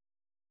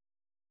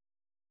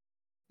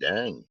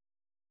 Dang.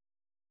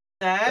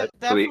 That So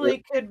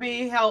definitely could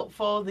be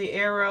helpful. The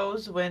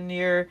arrows when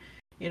you're,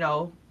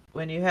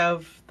 when you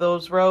have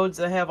those roads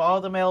that have all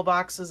the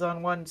mailboxes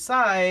on one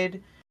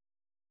side.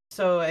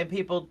 So,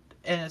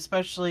 and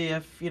especially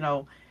if,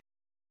 I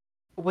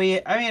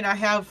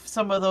have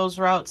some of those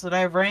routes that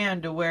I've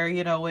ran to where,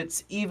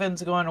 it's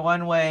evens going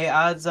one way,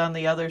 odds on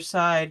the other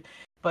side.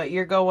 But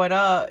you're going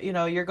up,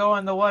 you're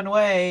going the one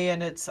way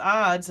and it's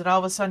odds, and all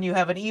of a sudden you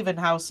have an even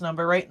house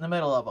number right in the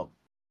middle of them.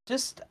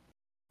 Just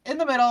in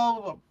the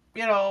middle,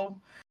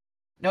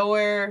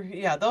 nowhere.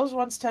 Yeah, those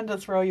ones tend to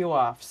throw you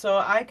off. So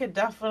I could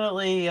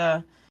definitely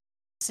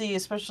see,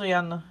 especially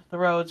on the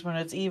roads when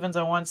it's evens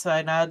on one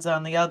side and odds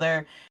on the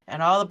other,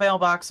 and all the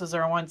mailboxes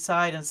are on one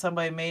side, and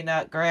somebody may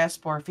not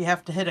grasp, or if you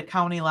have to hit a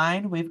county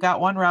line, we've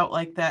got one route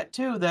like that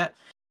too. That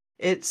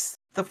it's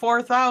the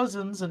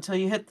 4,000s until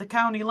you hit the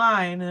county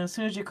line, and as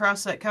soon as you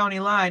cross that county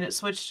line, it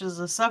switches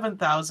to the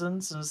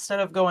 7,000s. Instead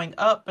of going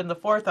up in the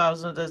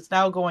 4,000s, it's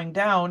now going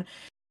down,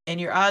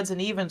 and your odds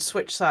and evens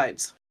switch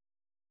sides.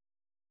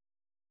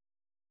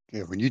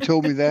 Yeah, when you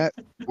told me that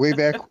way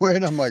back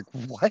when, I'm like,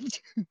 what?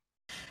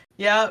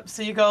 Yeah,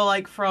 so you go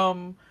like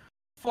from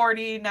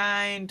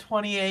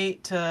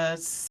 49.28 to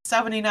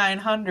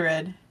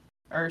 7,900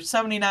 or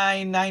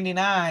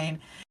 79.99,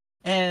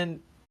 and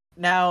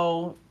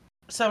now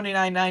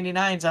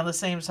 79.99 is on the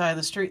same side of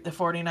the street the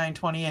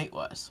 49.28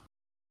 was.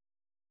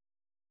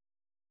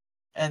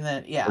 And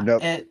then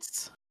Nope.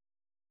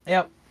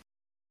 Yep.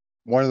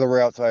 One of the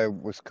routes I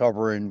was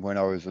covering when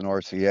I was in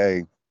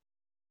RCA,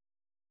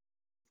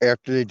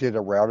 after they did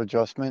a route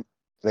adjustment,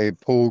 they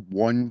pulled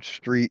one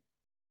street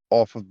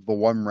off of the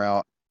one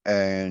route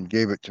and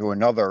gave it to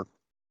another.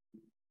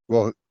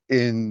 Well,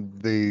 in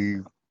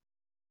the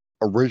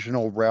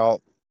original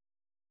route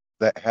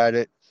that had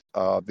it,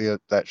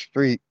 that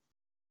street,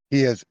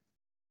 he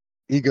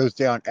goes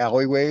down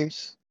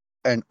alleyways,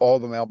 and all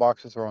the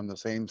mailboxes are on the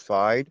same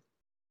side.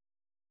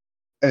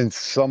 And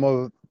some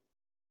of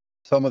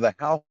the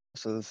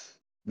houses,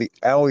 the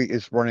alley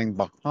is running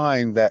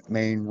behind that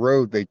main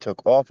road they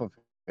took off of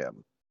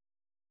him.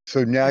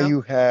 So now Yep.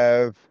 you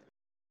have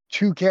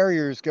 2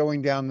 carriers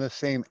going down the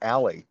same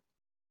alley.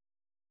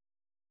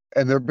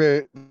 And there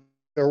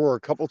were a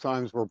couple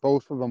times where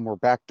both of them were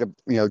back to,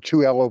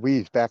 2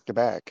 LOVs back to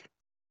back.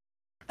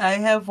 I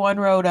have one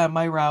road on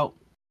my route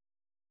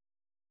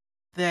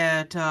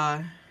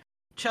that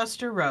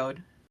Chester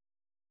Road,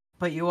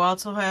 but you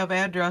also have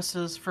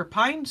addresses for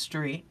Pine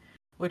Street,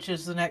 which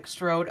is the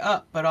next road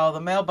up, but all the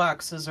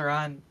mailboxes are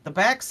on the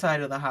back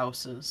side of the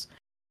houses.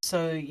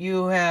 So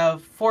you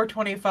have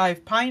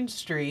 425 Pine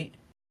Street,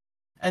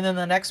 and then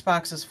the next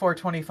box is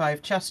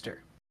 425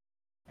 Chester.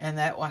 And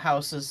that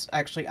house is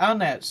actually on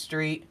that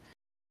street,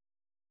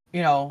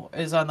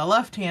 is on the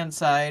left-hand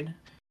side,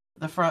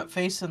 the front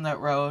facing that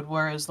road,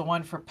 whereas the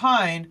one for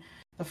Pine,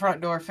 the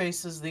front door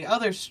faces the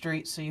other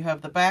street, so you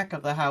have the back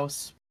of the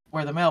house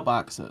where the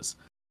mailbox is.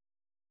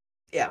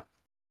 Yeah.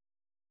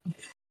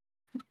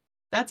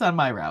 That's on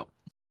my route.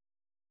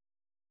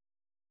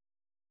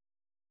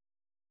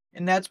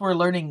 And that's where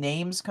learning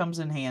names comes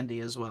in handy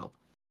as well.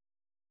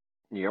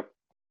 Yep.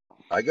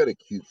 I got a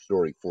cute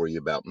story for you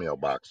about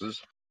mailboxes.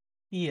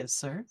 Yes,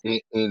 sir.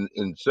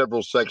 In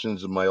several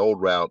sections of my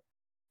old route,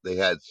 they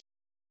had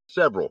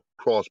several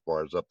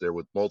crossbars up there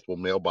with multiple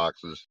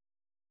mailboxes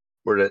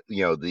where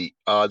the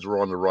odds were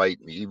on the right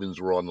and the evens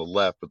were on the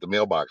left, but the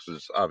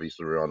mailboxes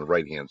obviously were on the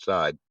right hand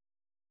side.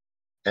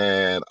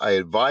 And I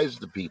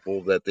advised the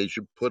people that they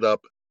should put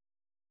up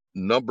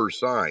number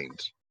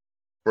signs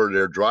for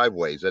their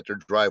driveways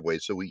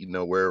so we can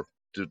know where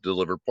to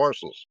deliver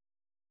parcels.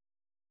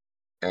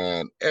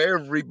 And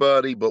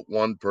everybody but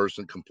one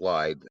person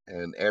complied.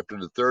 And after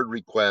the third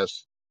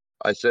request,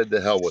 I said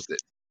to hell with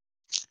it.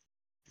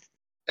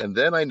 And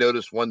then I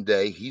noticed one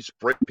day he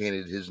spray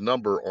painted his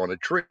number on a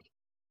tree.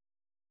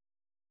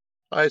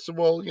 I said,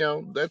 well,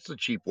 that's the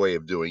cheap way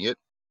of doing it.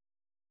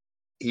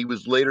 He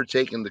was later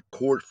taken to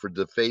court for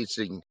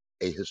defacing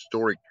a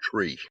historic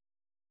tree.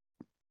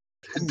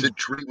 The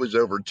tree was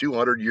over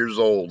 200 years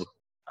old.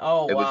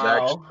 Oh, It was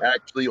wow.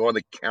 actually on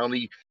a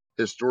county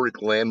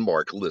historic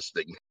landmark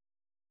listing.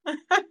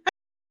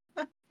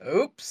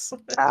 Oops.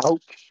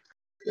 Ouch.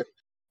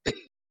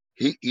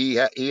 He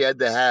had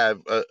to have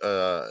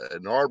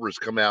an arborist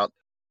come out,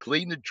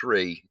 clean the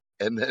tree,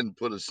 and then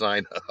put a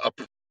sign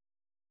up.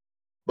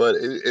 But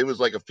it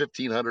was like a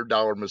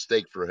 $1,500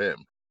 mistake for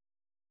him.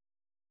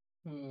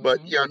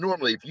 But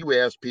normally if you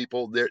ask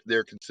people,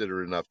 they're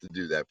considerate enough to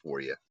do that for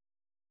you.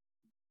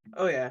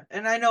 Oh, yeah.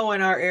 And I know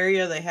in our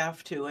area they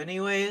have to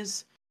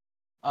anyways,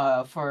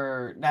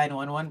 for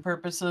 911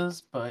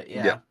 purposes, but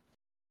yeah.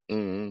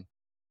 Mm-hmm.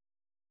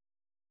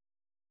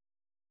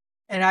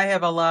 And I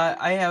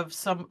have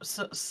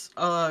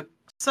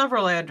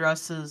several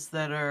addresses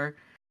that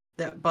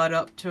butt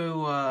up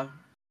to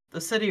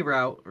the city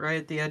route, right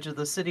at the edge of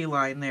the city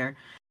line there,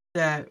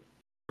 that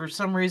for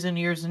some reason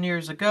years and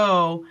years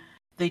ago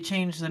they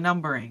changed the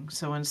numbering.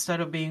 So instead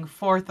of being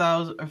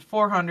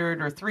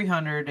 400 or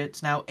 300,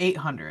 it's now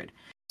 800.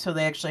 So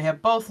they actually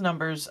have both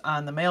numbers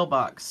on the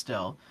mailbox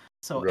still.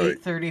 So Right.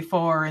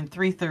 834 and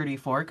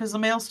 334, because the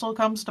mail still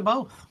comes to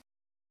both.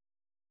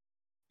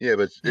 Yeah,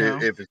 but Yeah.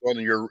 if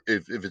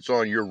it's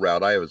on your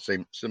route, I have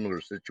a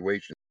similar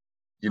situation.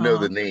 You know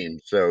the name,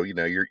 so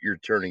you're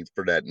turning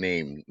for that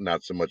name,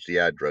 not so much the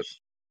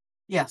address.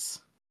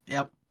 Yes.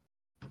 Yep.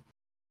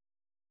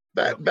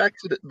 Back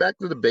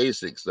to the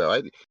basics,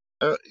 though.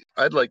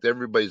 I'd like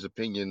everybody's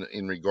opinion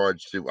in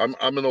regards to.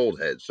 I'm an old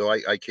head, so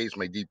I case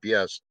my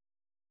DPS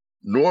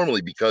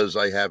normally because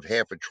I have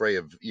half a tray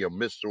of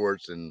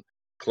Missorts and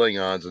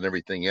Klingons and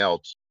everything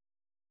else.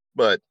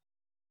 But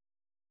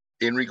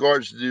in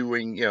regards to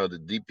doing the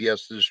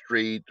DPS to the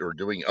street or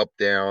doing up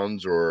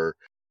downs or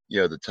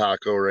the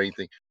taco or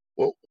anything,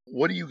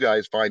 what do you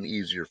guys find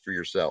easier for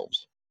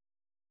yourselves?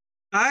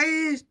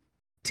 I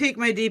take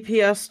my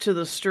DPS to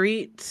the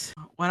street.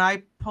 When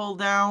I pull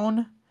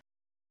down,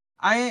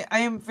 I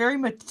am very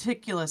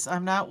meticulous.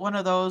 I'm not one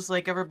of those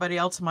like everybody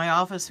else in my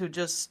office who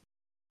just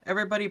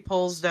everybody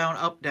pulls down,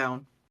 up,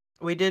 down.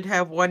 We did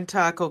have one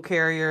taco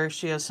carrier.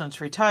 She has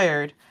since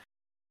retired,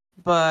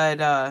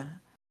 but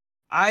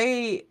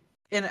I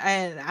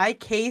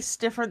case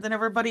different than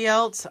everybody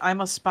else.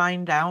 I'm a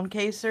spine down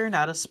caser,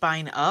 not a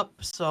spine up.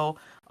 So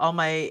all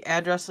my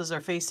addresses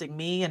are facing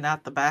me and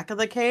not the back of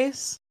the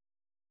case.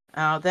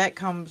 That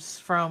comes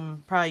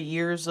from probably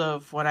years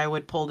of when I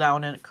would pull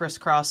down and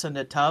crisscross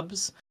into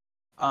tubs.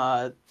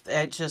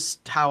 It's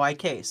just how I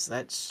case.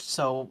 That's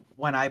so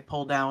when I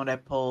pull down, I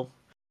pull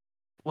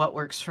what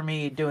works for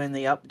me doing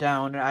the up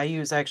down. I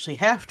use actually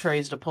half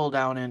trays to pull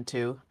down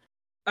into.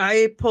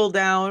 I pull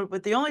down,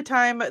 but the only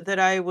time that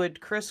I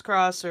would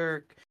crisscross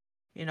or,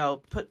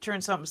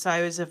 turn something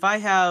sideways, if I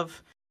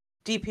have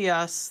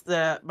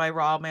DPS, my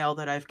raw mail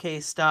that I've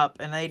cased up,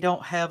 and they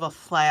don't have a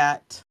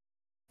flat,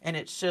 and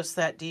it's just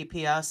that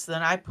DPS,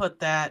 then I put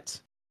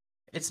that,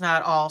 it's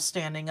not all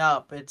standing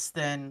up,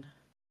 then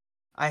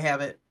I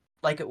have it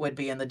like it would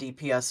be in the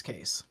DPS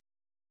case.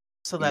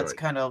 So that's Right.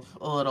 kind of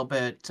a little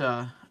bit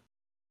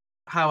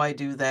how I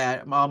do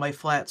that. All my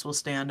flats will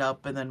stand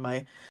up, and then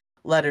my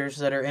letters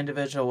that are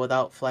individual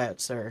without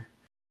flats are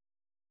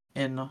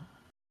in,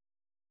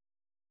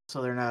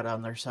 so they're not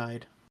on their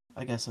side.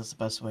 I guess that's the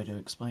best way to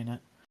explain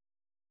it.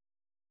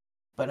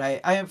 But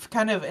I have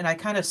kind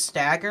of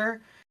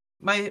stagger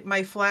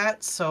my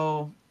flats,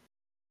 so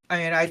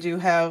I do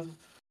have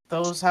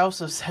those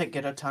houses that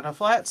get a ton of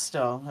flats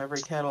still.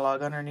 Every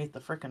catalog underneath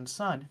the frickin'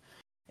 sun,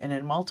 and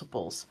in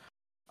multiples.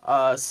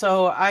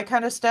 So I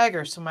kind of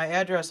stagger. So my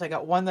address, I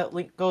got one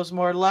that goes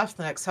more left,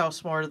 the next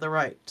house more to the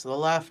right, to the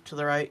left, to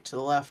the right, to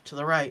the left, to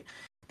the right.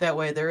 That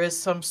way there is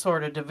some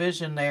sort of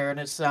division there, and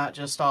it's not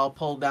just all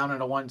pulled down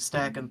into one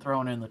stack and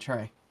thrown in the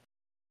tray.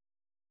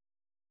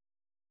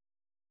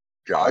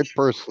 I Josh?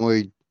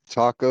 personally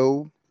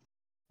taco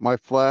my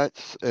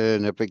flats,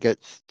 and if it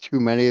gets too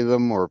many of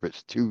them or if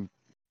it's too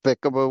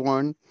thick of a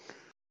one,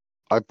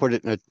 I put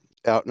it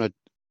out in a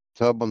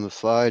tub on the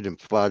side and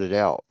flat it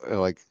out.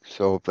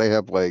 So if they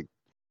have like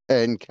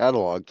 10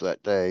 catalogs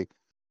that day,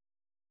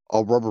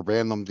 I'll rubber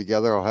band them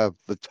together. I'll have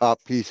the top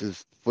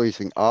pieces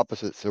facing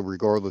opposite, so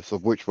regardless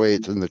of which way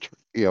it's in the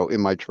in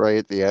my tray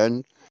at the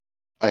end,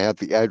 I have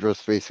the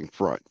address facing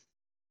front.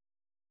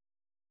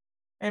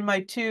 And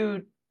my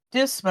 2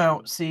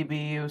 dismount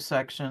CBU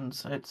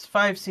sections, it's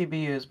 5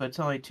 CBUs, but it's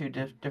only 2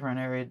 different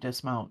area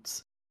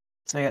dismounts.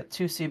 So I got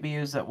 2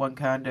 CBUs at one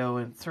condo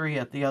and 3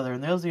 at the other,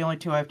 and those are the only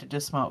 2 I have to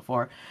dismount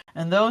for.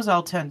 And those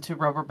I'll tend to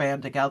rubber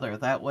band together.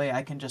 That way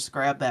I can just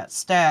grab that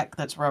stack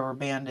that's rubber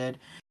banded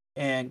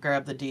and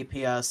grab the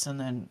DPS and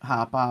then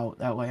hop out.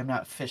 That way I'm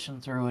not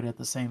fishing through it at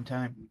the same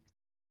time.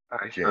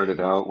 I started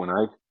out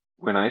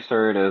when I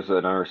started as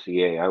an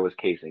RCA, I was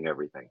casing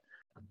everything,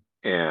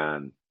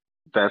 and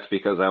that's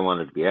because I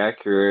wanted to be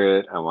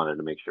accurate. I wanted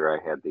to make sure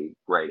I had the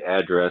right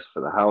address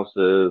for the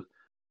houses,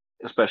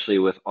 especially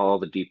with all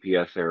the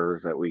DPS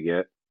errors that we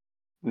get.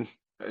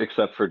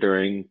 Except for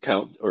during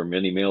count or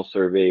mini mail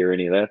survey or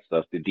any of that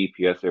stuff, the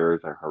DPS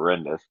errors are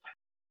horrendous.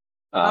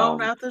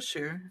 Not this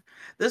year.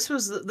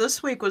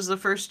 This week was the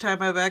first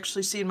time I've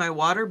actually seen my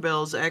water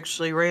bills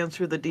actually ran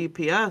through the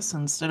DPS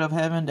instead of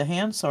having to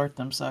hand sort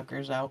them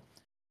suckers out.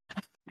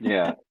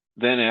 Yeah.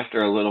 Then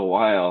after a little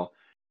while,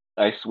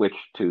 I switched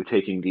to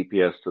taking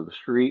DPS to the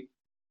street,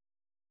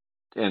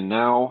 and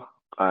now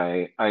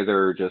I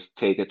either just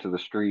take it to the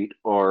street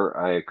or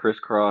I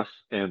crisscross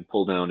and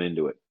pull down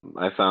into it.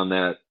 I found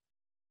that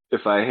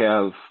if I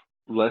have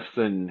less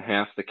than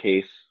half the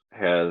case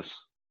has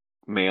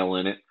mail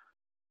in it,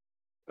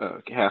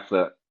 half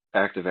the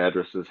active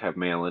addresses have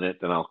mail in it,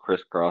 then I'll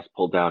crisscross,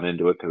 pull down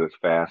into it because it's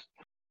fast.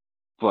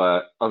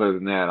 But other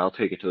than that, I'll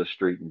take it to the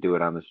street and do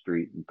it on the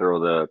street and throw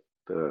the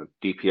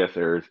DPS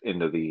errors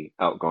into the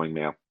outgoing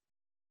mail.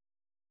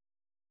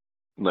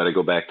 Let it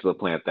go back to the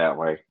plant that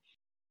way.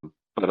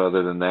 But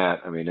other than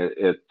that, I mean,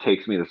 it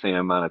takes me the same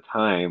amount of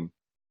time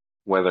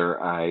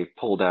whether I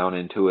pull down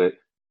into it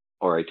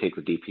or I take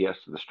the DPS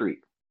to the street.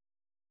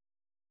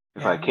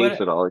 If I case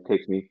it all, it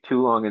takes me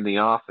too long in the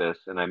office,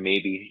 and I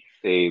maybe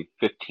save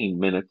 15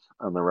 minutes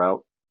on the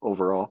route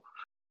overall.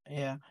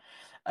 Yeah.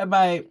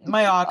 My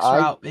aux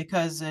route,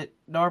 because it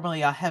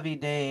normally a heavy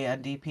day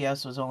on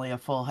DPS was only a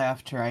full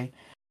half tray.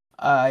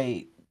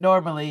 I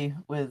normally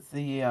with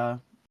the aux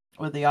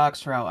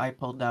route I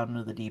pulled down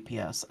into the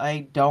DPS.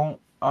 I don't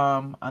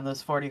on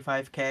this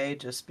 45K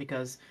just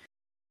because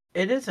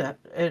it is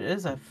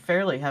a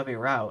fairly heavy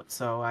route,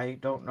 so I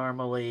don't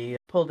normally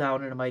pull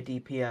down into my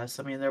DPS.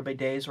 I mean, there'll be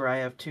days where I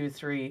have 2,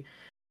 3,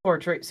 4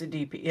 trays of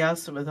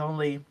DPS with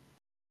only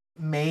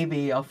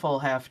maybe a full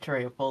half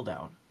tray of pull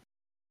down.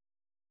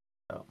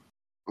 So,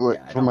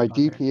 for my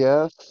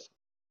DPS,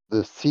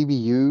 the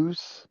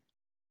CBUs,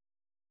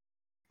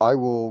 I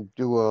will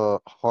do a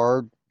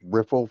hard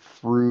riffle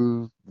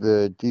through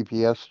the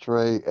DPS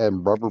tray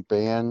and rubber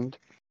band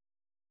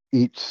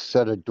each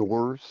set of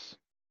doors.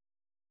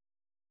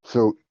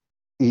 So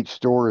each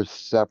door is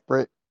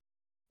separate,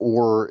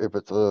 or if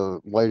it's a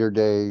lighter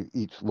day,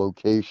 each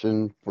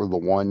location for the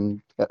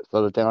one set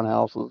of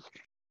townhouses.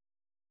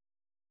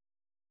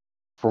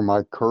 For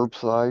my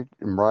curbside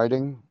and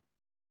riding,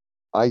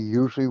 I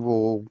usually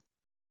will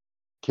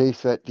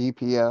case that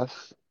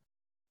DPS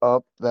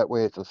up. That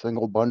way it's a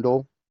single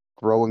bundle,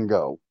 throw and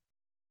go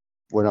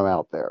when I'm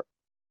out there.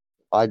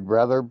 I'd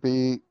rather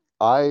in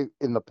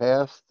the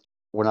past,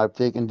 when I've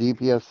taken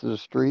DPS to the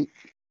street,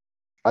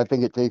 I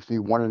think it takes me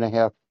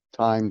 1.5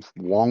 times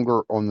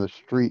longer on the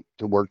street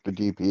to work the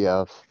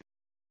DPS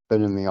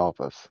than in the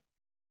office.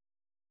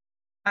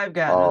 I've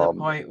gotten to the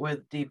point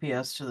with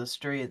DPS to the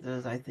street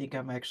that I think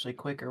I'm actually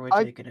quicker with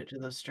taking it to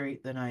the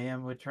street than I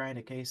am with trying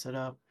to case it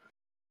up.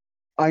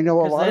 I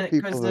know a lot of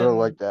people that are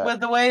like that. With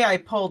the way I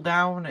pull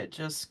down, it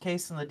just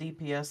casing the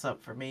DPS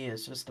up for me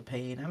is just a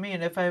pain. I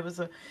mean, if I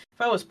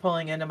was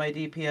pulling into my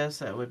DPS,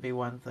 that would be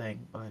one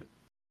thing, but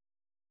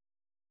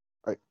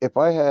if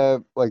I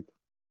have, like,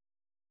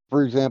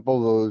 for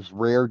example, those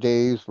rare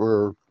days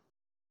where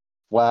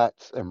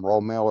flats and raw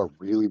mail are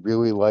really,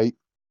 really light,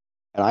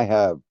 and I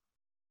have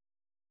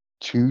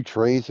 2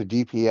 trays of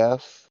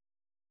DPS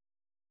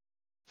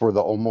for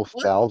the almost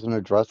 1,000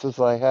 addresses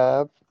I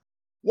have.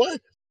 What?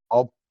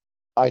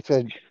 I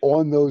said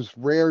on those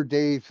rare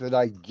days that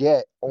I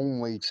get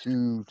only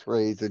 2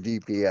 trays of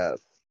DPS,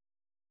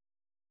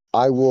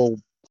 I will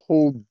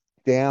pull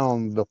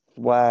down the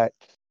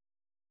flats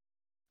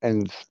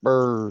and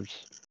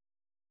spurs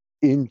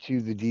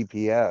into the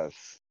DPS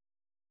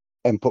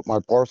and put my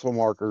parcel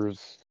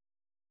markers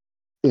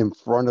in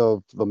front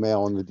of the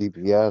mail in the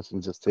DPS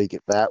and just take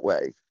it that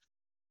way.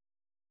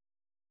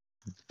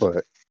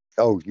 But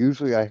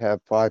usually I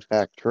have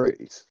 5-pack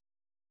trays.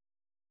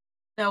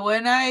 Now,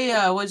 when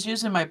I was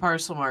using my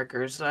parcel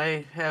markers,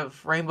 I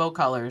have rainbow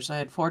colors. I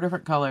had 4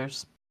 different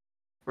colors.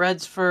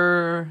 Red's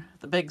for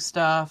the big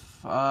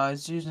stuff. I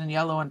was using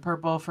yellow and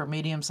purple for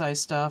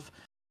medium-sized stuff.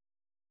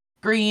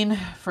 Green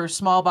for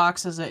small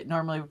boxes that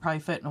normally would probably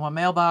fit in one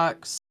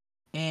mailbox.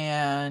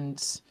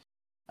 And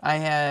I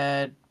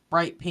had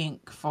bright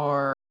pink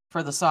for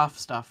the soft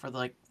stuff, for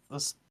like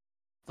the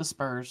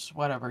spurs,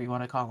 whatever you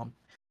want to call them.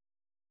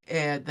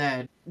 And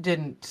that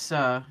didn't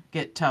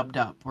get tubbed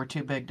up. Were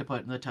too big to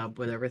put in the tub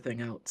with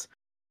everything else.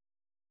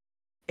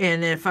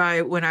 And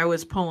when I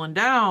was pulling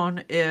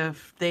down,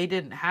 if they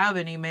didn't have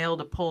any mail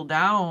to pull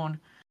down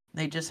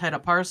They just had a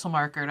parcel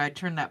marker, and I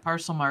turned that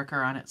parcel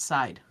marker on its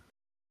side.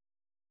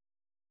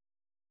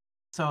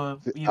 So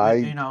you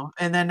would,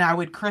 and then I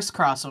would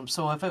crisscross them.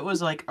 So if it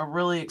was like a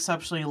really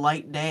exceptionally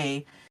light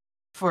day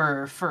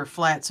for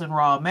flats and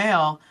raw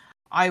mail,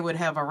 I would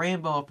have a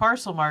rainbow of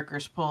parcel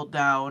markers pulled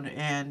down,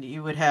 and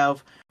you would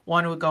have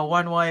one would go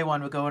one way,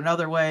 one would go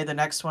another way, the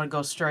next one would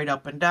go straight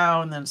up and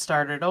down, then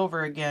start it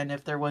over again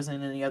if there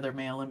wasn't any other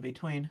mail in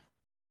between.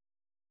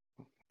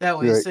 That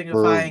way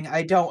signifying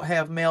I don't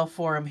have mail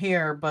for them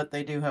here, but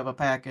they do have a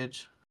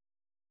package.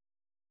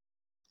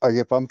 Like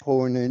if I'm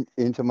pulling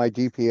into my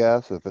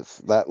DPS, if it's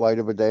that light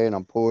of a day and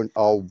I'm pulling,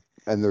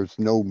 and there's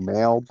no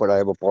mail, but I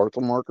have a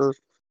parcel marker,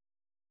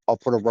 I'll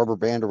put a rubber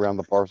band around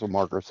the parcel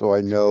marker so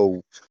I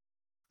know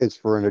it's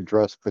for an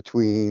address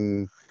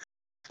between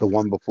the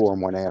one before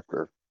and one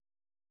after.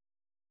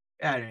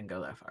 I didn't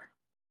go that far.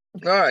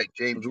 All right,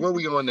 James, where are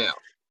we on now?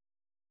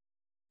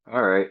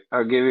 All right,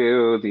 I'll give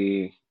you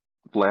the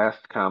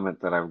last comment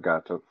that I've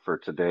got for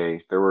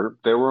today. There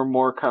were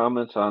more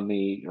comments on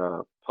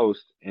the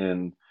post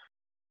in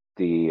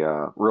the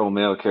Rural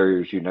Mail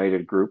Carriers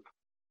United group,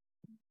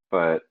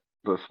 but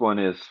this one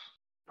is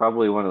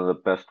probably one of the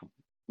best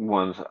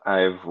ones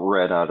I've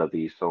read out of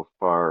these so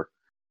far.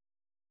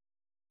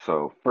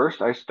 So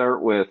first I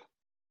start with,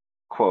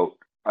 quote,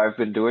 "I've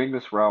been doing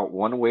this route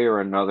one way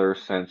or another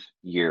since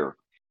year.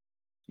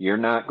 You're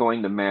not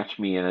going to match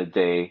me in a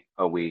day,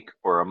 a week,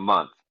 or a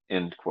month,"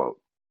 end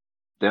quote.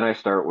 Then I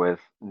start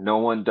with, "No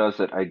one does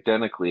it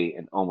identically,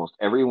 and almost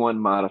everyone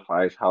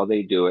modifies how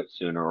they do it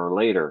sooner or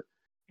later.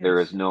 Yes. There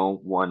is no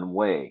one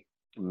way.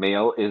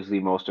 Mail is the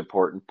most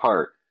important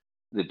part.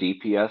 The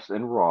DPS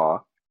and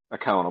raw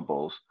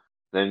accountables.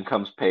 Then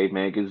comes paid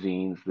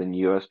magazines, then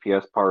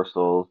USPS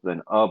parcels,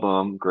 then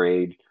UBM,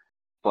 grade,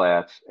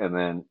 flats, and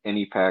then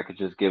any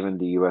packages given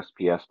to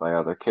USPS by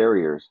other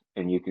carriers.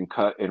 And you can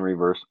cut in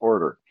reverse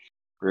order.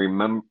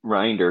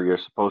 Reminder, you're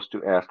supposed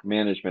to ask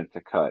management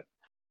to cut."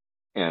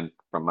 And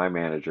from my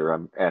manager,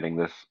 I'm adding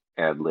this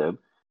ad lib,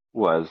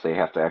 was they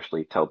have to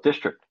actually tell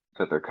district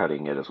that they're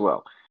cutting it as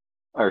well.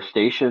 "Our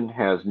station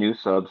has new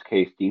subs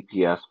case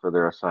DPS for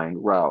their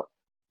assigned route.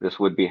 This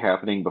would be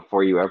happening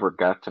before you ever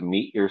got to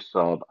meet your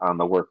sub on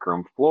the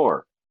workroom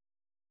floor.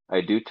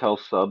 I do tell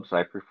subs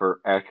I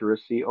prefer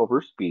accuracy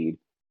over speed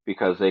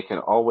because they can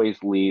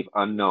always leave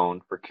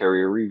unknown for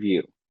carrier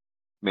review.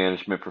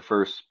 Management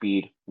prefers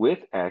speed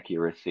with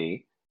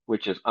accuracy,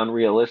 which is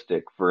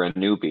unrealistic for a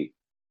newbie.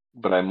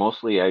 But I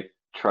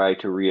try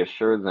to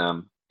reassure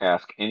them,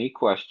 ask any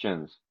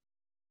questions.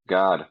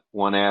 God,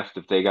 one asked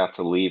if they got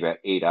to leave at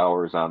 8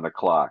 hours on the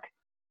clock.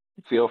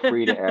 Feel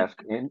free to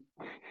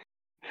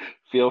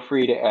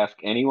ask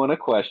anyone a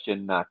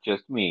question, not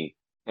just me,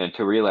 and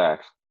to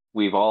relax.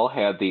 We've all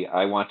had the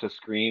I want to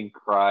scream,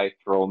 cry,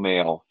 throw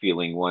mail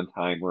feeling one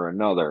time or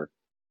another.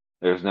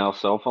 There's now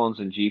cell phones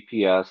and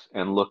GPS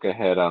and look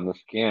ahead on the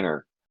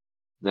scanner.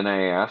 Then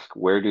I ask,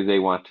 where do they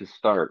want to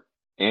start?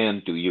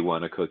 And do you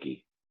want a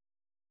cookie?"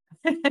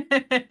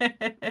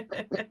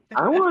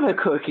 I want a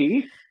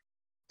cookie.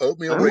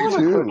 Oatmeal I want a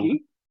raisin.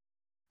 cookie.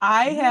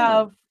 I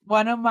have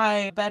one of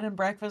my bed and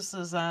breakfasts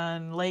is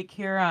on Lake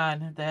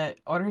Huron that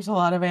orders a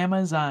lot of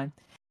Amazon.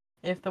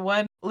 If the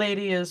one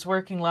lady is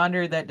working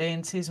laundry that day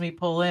and sees me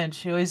pull in,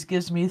 she always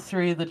gives me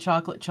 3 of the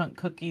chocolate chunk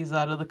cookies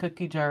out of the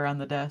cookie jar on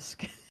the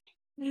desk.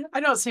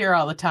 I don't see her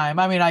all the time.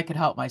 I mean, I could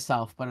help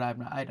myself, but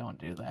I don't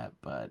do that.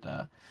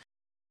 But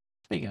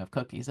speaking of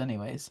cookies,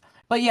 anyways.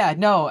 But yeah,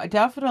 no,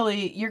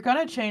 definitely, you're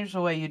going to change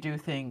the way you do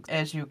things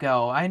as you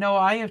go. I know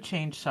I have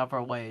changed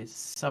several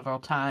ways, several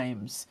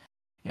times.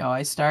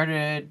 I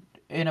started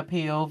in a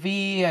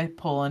POV, I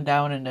pulling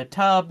down into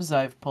tubs,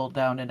 I've pulled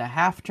down into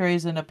half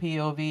trays in a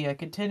POV. I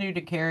continue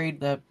to carry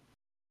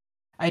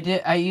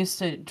I used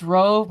to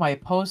drove my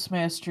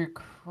postmaster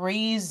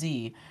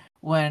crazy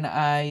when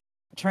I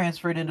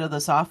transferred into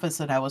this office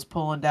and I was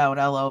pulling down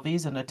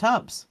LLVs into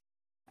tubs.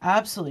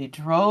 Absolutely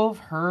drove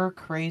her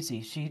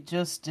crazy. She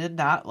just did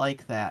not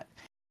like that.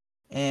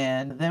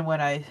 And then when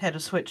I had to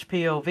switch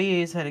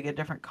POVs, had to get a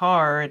different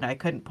car, and I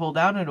couldn't pull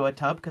down into a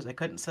tub because I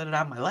couldn't set it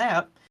on my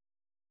lap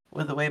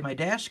with the way my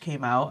dash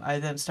came out, I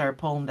then started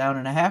pulling down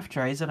into half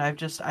trays, and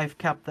I've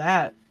kept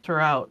that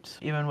throughout,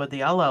 even with the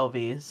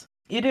LLVs.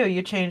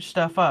 You change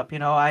stuff up.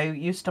 I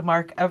used to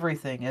mark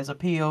everything. As a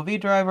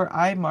POV driver,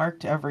 I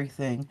marked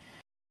everything.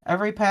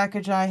 Every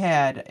package I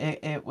had,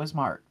 it was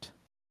marked.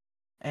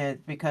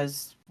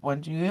 Because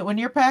when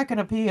you're packing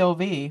a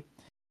POV,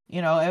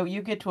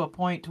 you get to a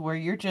point where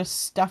you're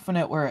just stuffing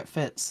it where it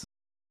fits.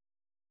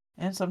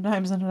 And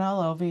sometimes in an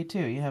LLV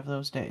too, you have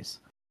those days.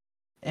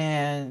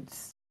 And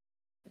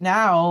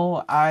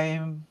now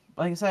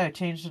like I said, I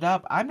changed it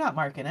up. I'm not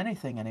marking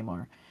anything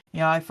anymore.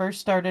 I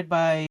first started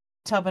by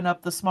tubbing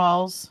up the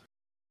smalls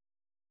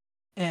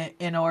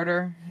in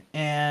order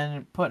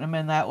and putting them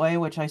in that way,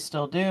 which I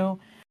still do.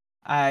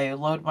 I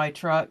load my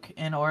truck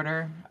in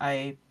order.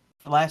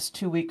 The last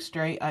 2 weeks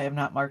straight, I have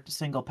not marked a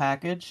single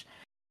package.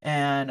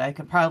 And I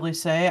can probably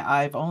say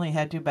I've only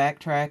had to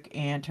backtrack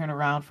and turn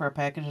around for a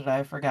package that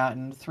I've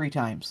forgotten 3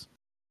 times.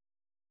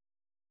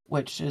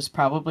 which is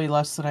probably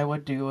less than I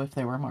would do if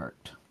they were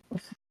marked.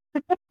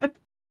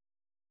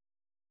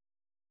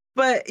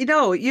 But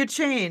you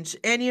change,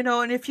 and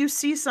and if you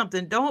see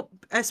something, don't,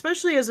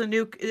 especially as a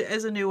new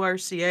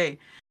RCA,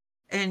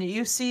 and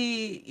you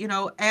see,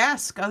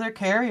 ask other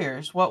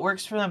carriers what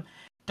works for them.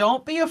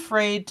 Don't be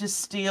afraid to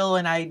steal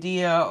an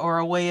idea or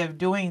a way of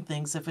doing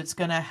things if it's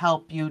going to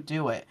help you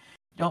do it.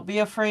 Don't be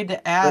afraid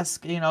to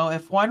ask,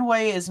 if one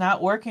way is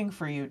not working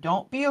for you,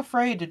 don't be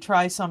afraid to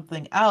try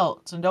something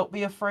else, and don't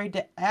be afraid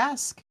to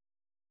ask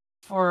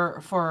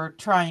for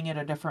trying it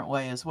a different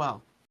way as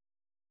well.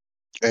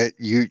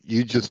 You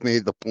just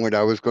made the point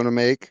I was going to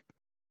make,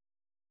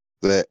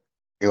 that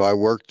I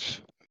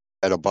worked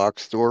at a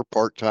box store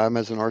part-time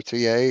as an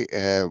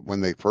RCA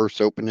when they first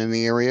opened in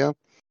the area,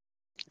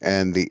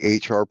 and the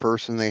HR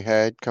person they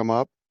had come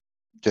up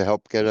to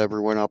help get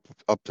everyone up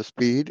to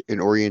speed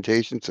in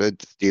orientation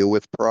said, deal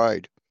with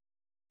pride.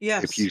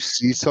 Yes. If you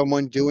see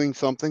someone doing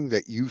something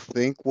that you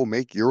think will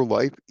make your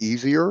life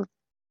easier,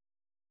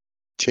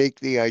 take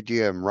the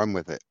idea and run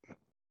with it.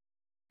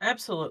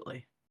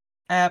 Absolutely.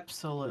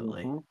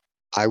 Absolutely. Mm-hmm.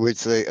 I would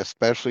say,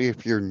 especially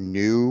if you're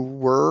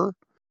newer,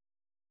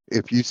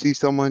 if you see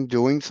someone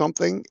doing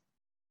something,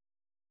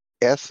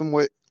 ask them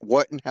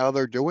what and how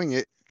they're doing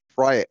it.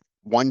 Try it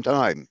one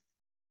time,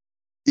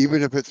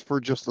 even if it's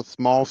for just a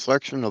small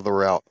section of the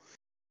route.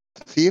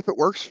 See if it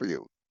works for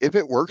you. If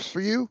it works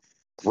for you,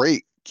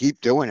 great,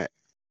 keep doing it.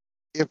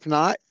 If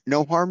not,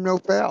 no harm, no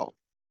foul.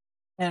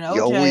 And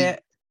You always- OJ,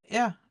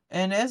 yeah.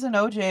 And as an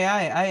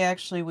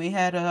OJI, we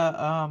had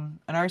an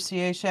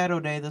RCA shadow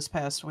day this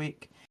past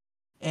week,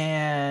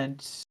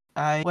 and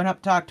I went up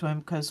to talk to him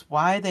because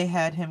why they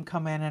had him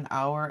come in an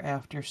hour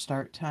after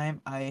start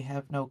time, I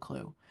have no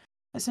clue.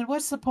 I said,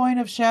 what's the point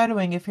of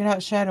shadowing if you're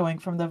not shadowing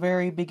from the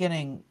very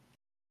beginning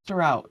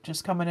throughout,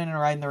 just coming in and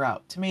riding the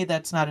route? To me,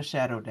 that's not a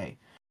shadow day.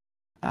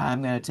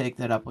 I'm going to take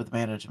that up with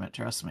management,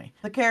 trust me.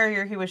 The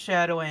carrier he was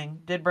shadowing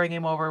did bring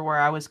him over where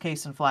I was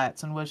casing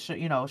flats and was,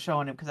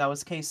 showing him because I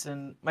was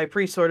casing my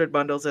pre-sorted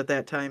bundles at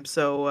that time.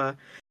 So,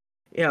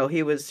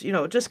 he was,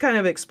 just kind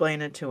of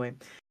explaining to him.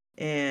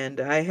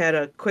 And I had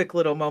a quick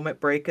little moment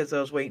break as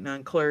I was waiting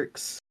on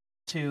clerks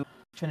to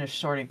finish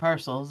sorting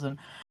parcels. And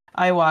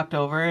I walked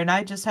over and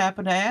I just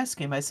happened to ask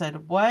him, I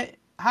said,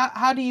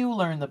 how do you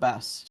learn the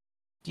best?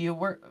 Do you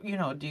work,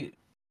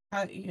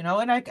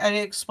 and I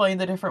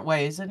explained the different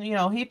ways, and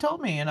he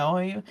told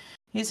me,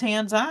 he's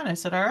hands on. I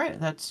said, all right,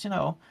 that's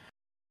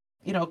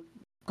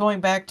going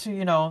back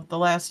to the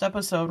last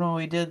episode when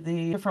we did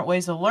the different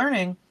ways of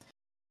learning.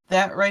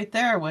 That right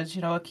there was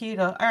a key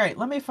to, all right,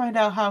 let me find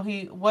out how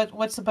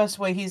what's the best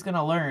way he's going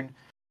to learn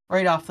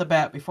right off the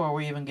bat before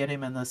we even get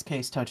him in this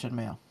case touch and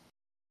mail.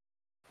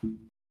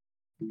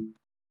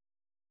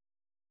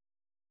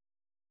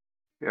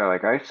 Yeah,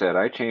 like I said,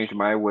 I changed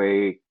my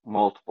way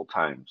multiple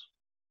times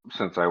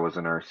since I was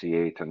an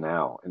RCA to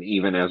now. And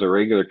even as a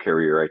regular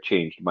carrier, I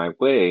changed my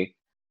way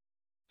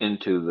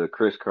into the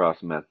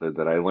crisscross method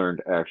that I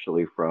learned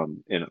actually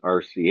from an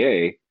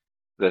RCA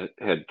that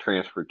had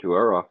transferred to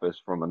our office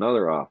from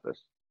another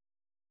office.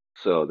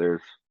 So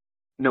there's,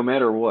 no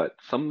matter what,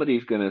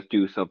 somebody's going to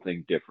do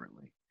something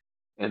differently.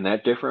 And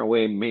that different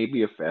way may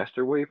be a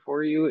faster way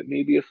for you. It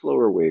may be a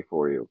slower way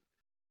for you.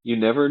 You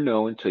never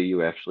know until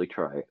you actually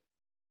try it.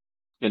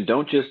 And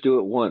don't just do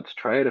it once.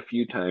 Try it a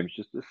few times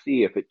just to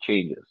see if it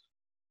changes.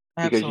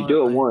 Because you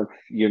do it Absolutely. once,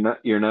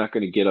 you're not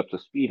going to get up to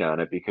speed on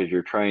it because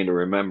you're trying to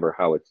remember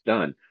how it's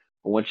done.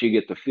 But once you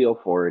get the feel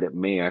for it, it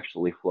may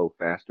actually flow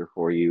faster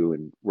for you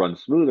and run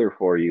smoother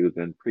for you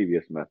than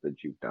previous methods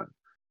you've done.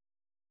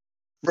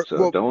 So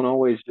Well, don't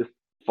always just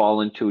fall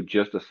into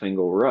just a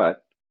single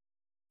rut.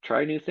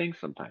 Try new things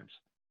sometimes.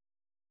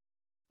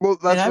 well,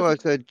 that's And what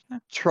I said.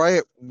 Try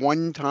it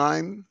one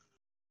time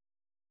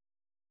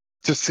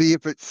to see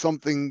if it's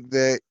something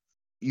that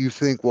you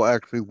think will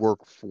actually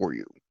work for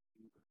you.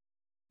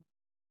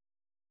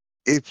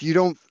 If you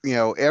don't,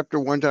 after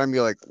one time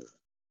you're like,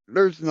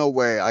 there's no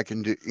way I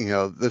can do,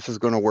 this is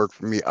going to work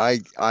for me.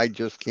 I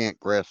just can't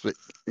grasp it.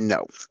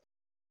 No.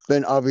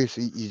 Then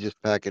obviously you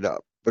just pack it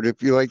up. But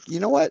if you're like,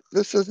 you know what,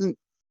 this isn't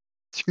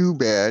too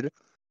bad,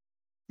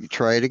 you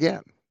try it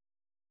again.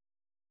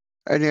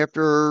 And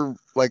after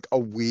like a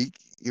week,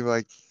 you're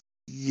like,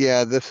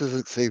 yeah, this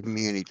isn't saving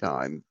me any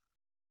time.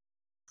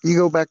 You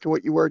go back to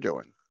what you were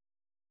doing.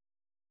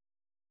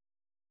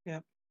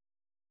 Yep.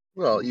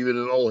 Well, even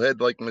an old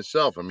head like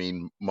myself, I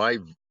mean, my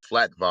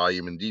flat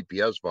volume and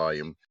DPS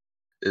volume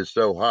is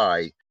so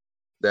high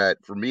that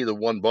for me the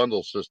one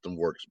bundle system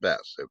works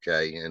best.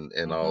 Okay, and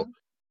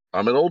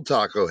I'm an old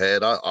taco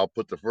head. I'll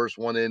put the first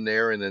one in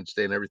there and then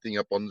stand everything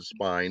up on the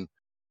spine.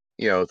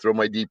 Throw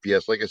my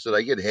DPS. Like I said,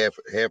 I get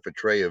half a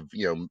tray of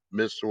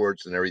miss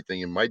sorts and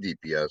everything in my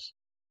DPS.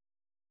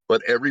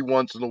 But every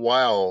once in a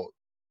while,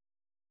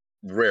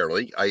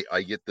 rarely,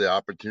 I get the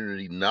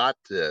opportunity not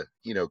to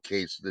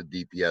case the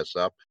DPS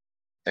up,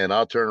 and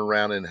I'll turn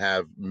around and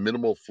have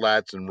minimal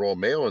flats and raw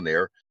mail in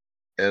there,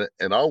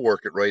 and I'll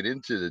work it right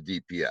into the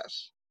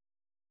DPS.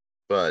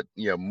 But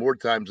more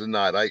times than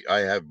not, I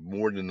have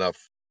more than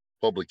enough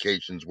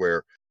publications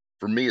where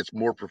for me, it's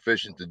more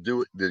proficient to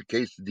do it, the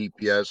case the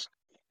DPS,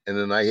 and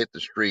then I hit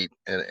the street,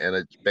 and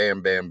it's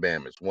bam, bam,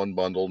 bam. It's one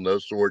bundle, no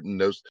sorting,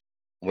 no.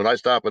 When I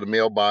stop at a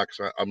mailbox,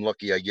 I'm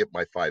lucky I get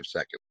my 5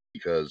 seconds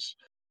because,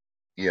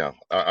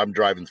 I'm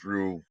driving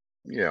through,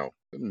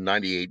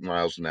 98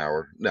 miles an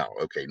hour. No,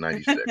 okay,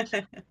 96.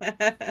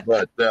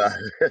 But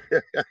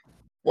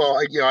well,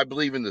 I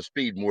believe in the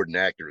speed more than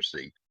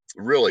accuracy.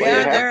 Really, Yeah,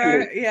 you have there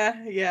to.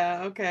 are.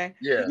 Yeah, okay.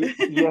 yeah,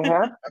 You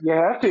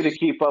have to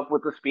keep up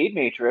with the speed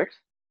matrix.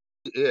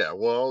 yeah.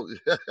 Well,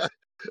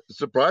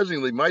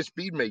 surprisingly, my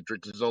speed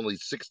matrix is only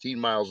 16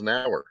 miles an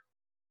hour.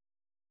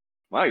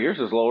 Wow, yours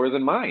is lower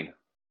than mine.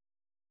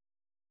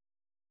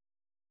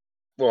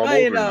 Well, I'm Well,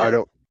 older than I you.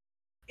 don't.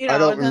 You I know,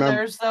 don't and then remember.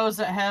 there's those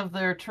that have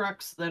their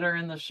trucks that are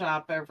in the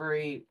shop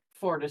every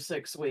 4 to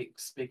 6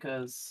 weeks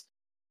because,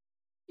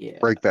 yeah.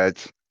 Brake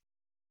pads.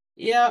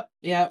 Yep.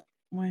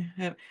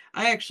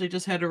 I actually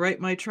just had to write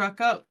my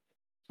truck up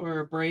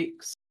for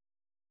brakes,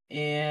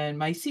 and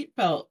my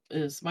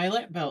my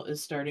lap belt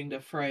is starting to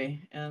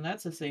fray, and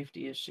that's a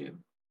safety issue.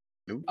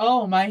 Nope.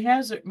 Oh,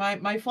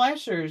 my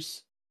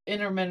flashers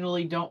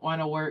intermittently don't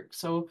want to work.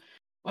 So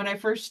when I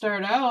first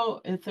start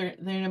out,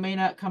 they may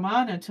not come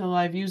on until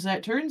I've used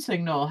that turn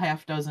signal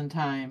half dozen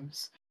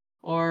times.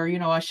 Or,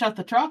 I shut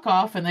the truck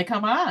off and they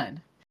come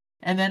on.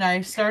 And then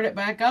I start it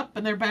back up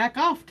and they're back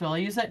off till I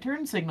use that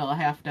turn signal a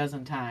half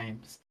dozen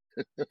times.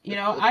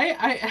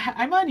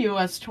 I'm on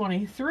US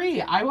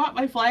 23. I want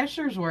my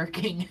flashers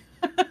working.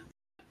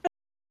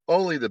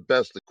 Only the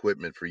best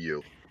equipment for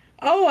you.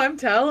 Oh, I'm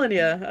telling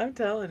you. And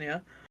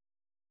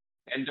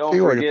don't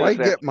See what? If forget I if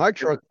that get my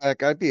truck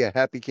back, I'd be a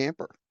happy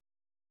camper.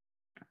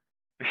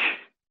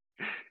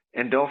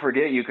 and don't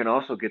forget you can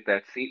also get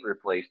that seat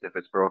replaced if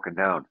it's broken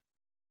down.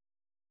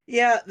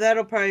 Yeah,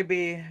 that'll probably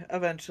be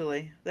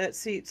eventually. That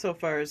seat so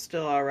far is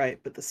still all right,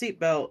 but the seat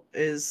belt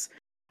is.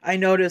 I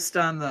noticed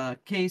on the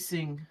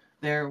casing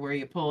there where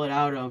you pull it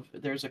out of,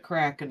 there's a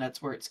crack, and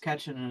that's where it's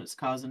catching and it's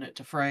causing it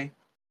to fray.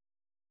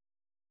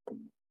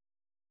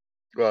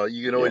 Well,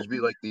 you can always be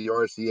like the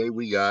RCA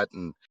we got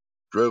and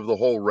drove the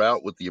whole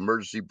route with the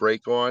emergency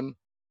brake on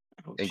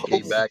Oh, and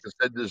came jeez. back and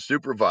said to the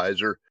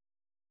supervisor,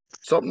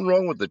 something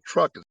wrong with the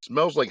truck. It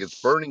smells like it's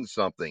burning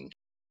something.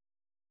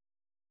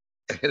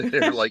 And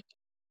they're like,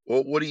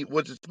 well,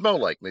 what's it smell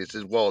like? And they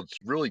said, well, it's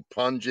really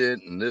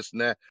pungent and this and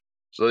that.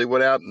 So they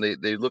went out and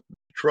they looked at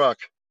the truck,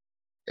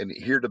 and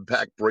here the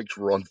back brakes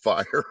were on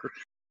fire.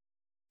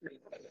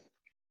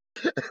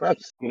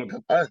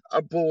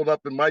 I'm pulling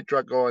up in my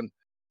truck going,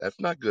 that's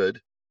not good.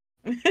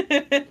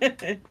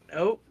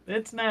 Nope,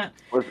 it's not.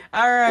 Was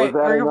All right,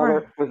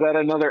 was that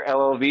another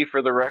LLV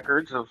for the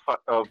records of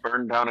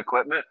burned down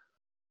equipment?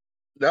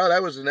 No,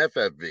 that was an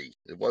FFV.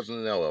 It wasn't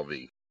an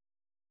LLV.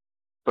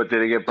 But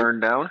did it get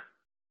burned down?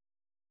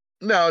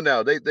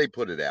 No, they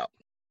put it out.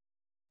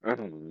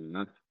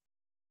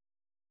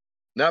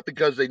 Not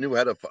because they knew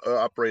how to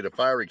operate a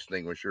fire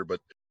extinguisher, but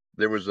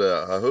there was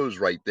a hose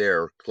right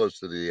there close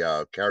to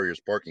the carrier's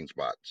parking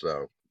spot.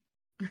 So,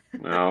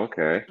 Oh,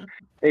 okay.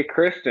 Hey,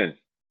 Kristen,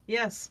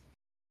 Yes.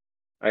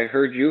 I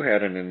heard you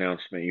had an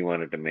announcement you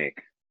wanted to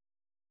make.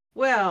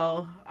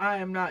 Well, I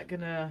am not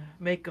going to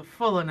make a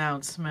full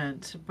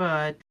announcement,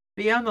 but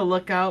be on the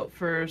lookout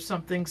for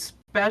something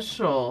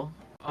special,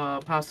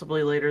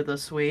 possibly later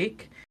this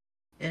week.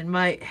 And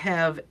might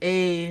have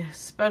a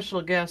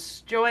special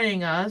guest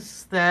joining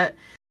us that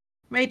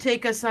may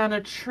take us on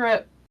a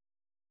trip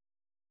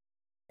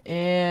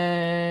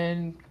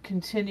and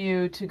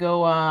continue to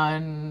go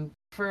on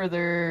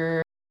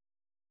further,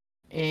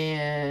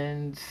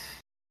 and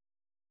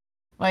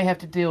might have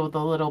to deal with a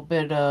little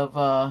bit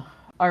of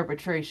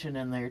arbitration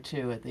in there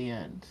too at the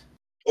end.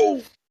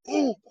 ooh,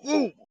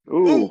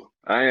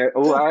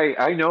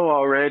 I know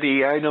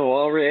already,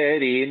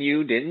 and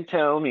you didn't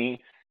tell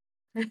me.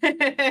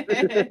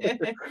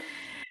 It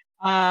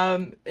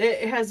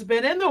has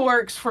been in the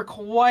works for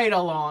quite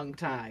a long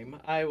time.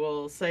 I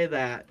will say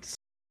that.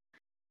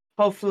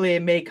 Hopefully,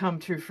 it may come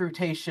to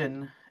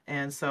fruition,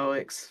 and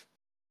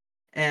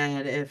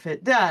and if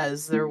it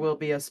does, there will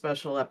be a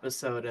special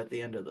episode at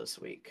the end of this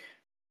week.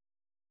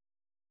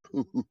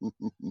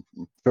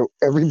 So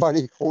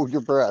everybody, hold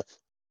your breath.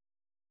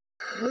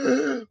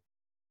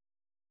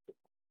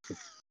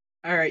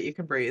 All right, you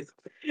can breathe.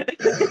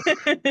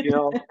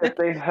 If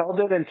they held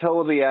it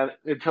until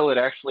it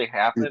actually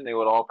happened, they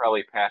would all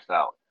probably pass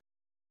out.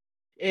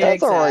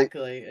 That's all right.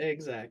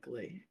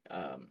 Exactly.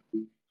 So,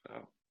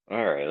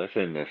 all right, let's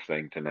end this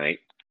thing tonight.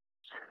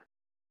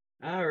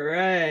 All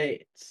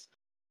right,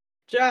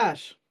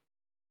 Josh.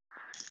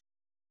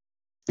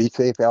 Be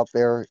safe out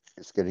there.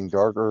 It's getting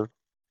darker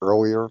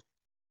earlier,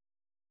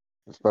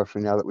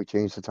 especially now that we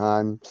changed the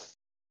times.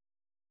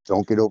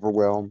 Don't get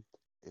overwhelmed.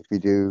 If you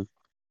do,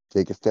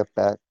 take a step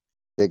back,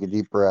 take a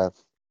deep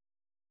breath,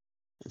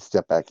 and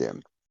step back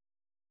in.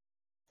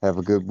 Have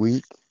a good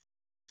week.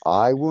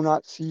 I will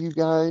not see you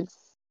guys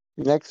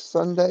next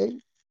Sunday,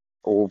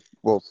 or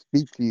will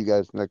speak to you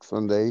guys next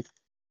Sunday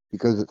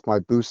because it's my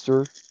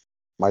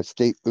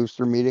state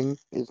booster meeting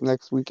is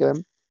next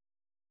weekend.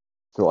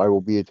 So I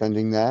will be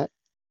attending that.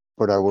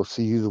 but I will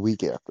see you the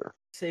week after.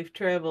 Safe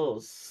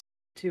travels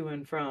to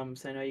and from.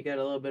 So I know you got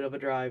a little bit of a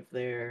drive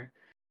there.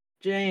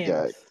 James.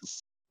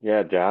 Yes.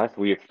 Yeah, Josh,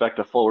 we expect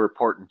a full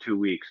report in 2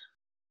 weeks,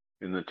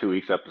 in the 2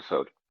 weeks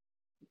episode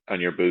on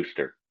your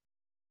booster.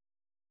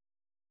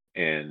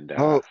 And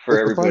Oh, for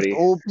it's a bunch of everybody,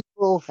 old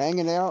people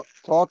hanging out,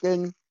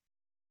 talking,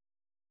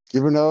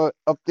 giving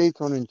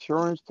updates on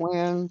insurance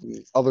plans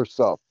and other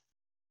stuff.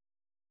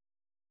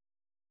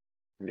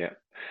 yeah.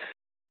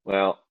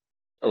 Well,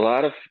 a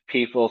lot of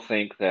people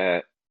think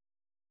that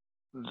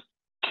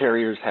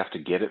carriers have to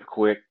get it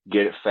quick,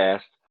 get it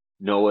fast,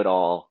 know it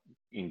all,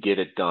 and get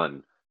it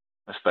done,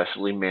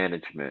 especially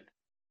management.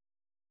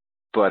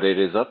 But it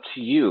is up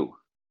to you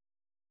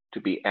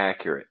to be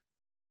accurate.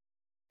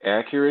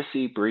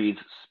 Accuracy breeds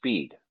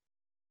speed.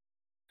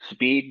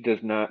 Speed does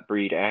not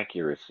breed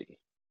accuracy.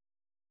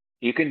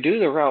 You can do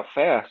the route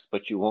fast,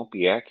 but you won't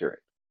be accurate.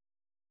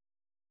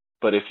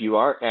 But if you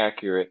are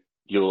accurate,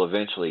 you'll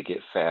eventually get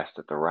fast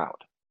at the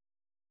route.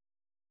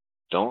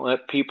 Don't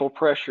let people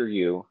pressure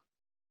you.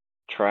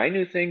 Try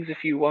new things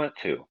if you want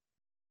to.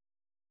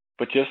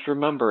 But just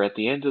remember, at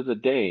the end of the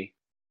day,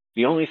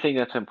 the only thing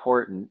that's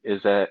important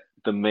is that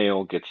the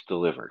mail gets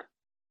delivered.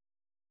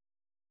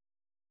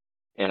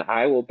 And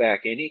I will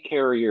back any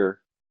carrier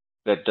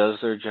that does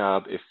their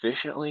job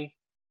efficiently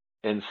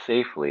and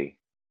safely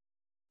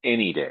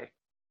any day.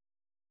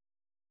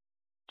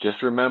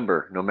 Just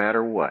remember, no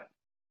matter what,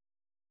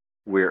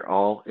 we're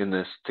all in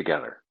this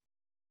together.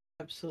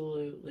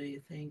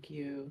 Absolutely. Thank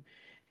you.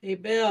 Hey,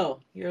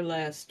 Bill, your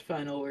last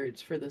final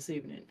words for this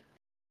evening.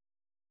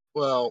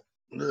 Well,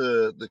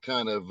 the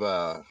kind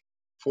of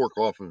fork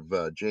off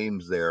of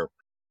James there,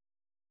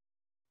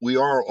 we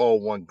are all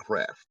one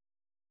craft.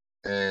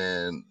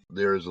 And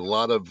there's a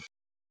lot of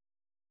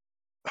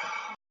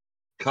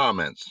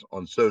comments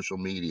on social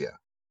media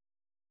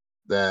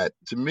that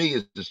to me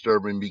is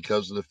disturbing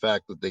because of the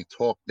fact that they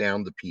talk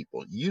down to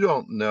people. You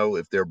don't know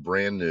if they're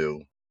brand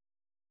new.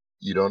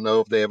 You don't know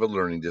if they have a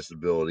learning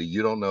disability.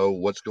 You don't know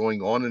what's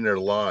going on in their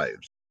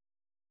lives.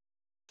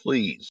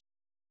 Please,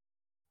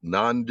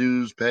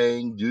 non-dues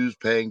paying, dues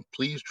paying,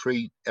 please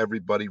treat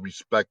everybody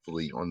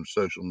respectfully on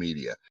social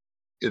media.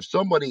 If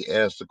somebody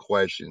asks a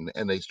question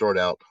and they start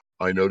out,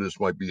 I know this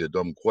might be a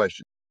dumb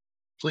question,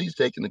 please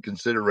take into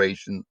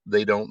consideration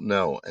they don't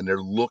know and they're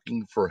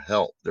looking for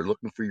help. They're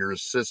looking for your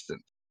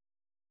assistance.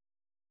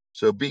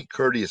 So be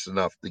courteous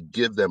enough to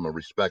give them a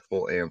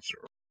respectful answer.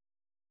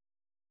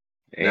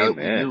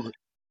 Amen.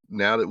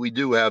 Now that we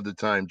do have the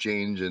time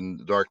change and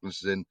the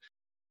darkness in,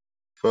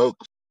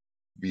 folks,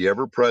 be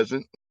ever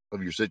present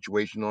of your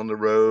situation on the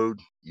road.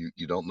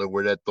 You don't know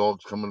where that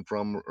dog's coming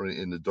from or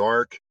in the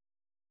dark.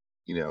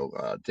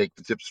 Take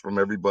the tips from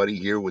everybody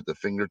here with the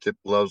fingertip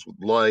gloves with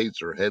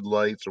lights or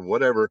headlights or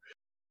whatever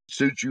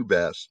suits you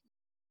best.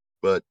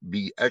 But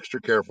be extra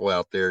careful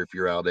out there if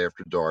you're out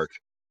after dark.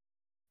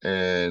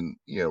 And,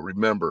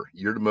 remember,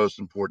 you're the most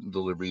important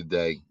delivery of the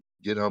day.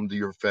 Get home to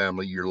your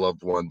family, your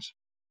loved ones,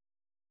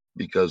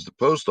 because the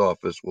post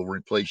office will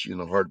replace you in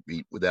a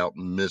heartbeat without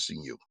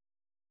missing you.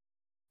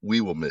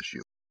 We will miss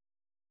you.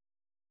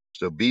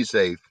 So be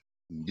safe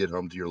and get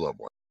home to your loved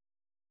one.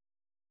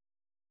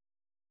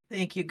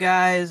 Thank you,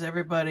 guys.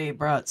 Everybody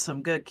brought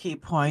some good key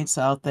points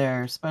out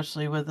there,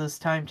 especially with this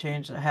time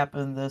change that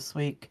happened this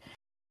week.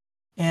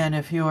 And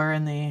if you are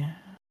in the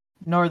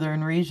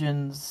northern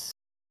regions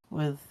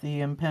with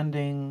the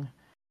impending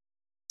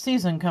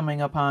season coming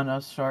upon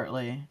us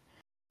shortly,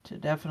 to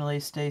definitely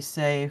stay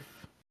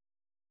safe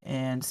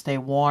and stay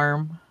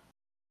warm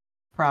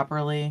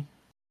properly.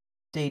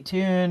 Stay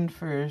tuned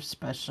for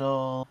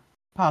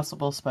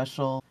possible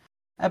special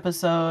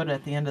episode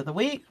at the end of the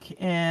week,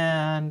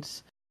 and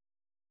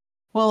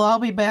we'll all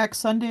be back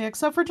Sunday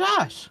except for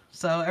Josh.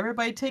 So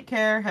everybody take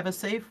care, have a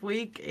safe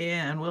week,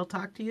 and we'll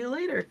talk to you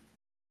later.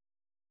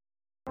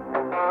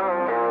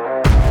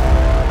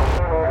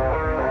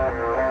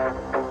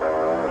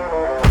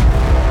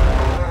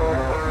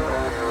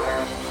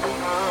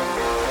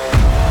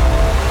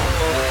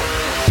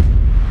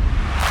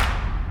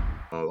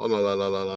 La, la, la, la, la.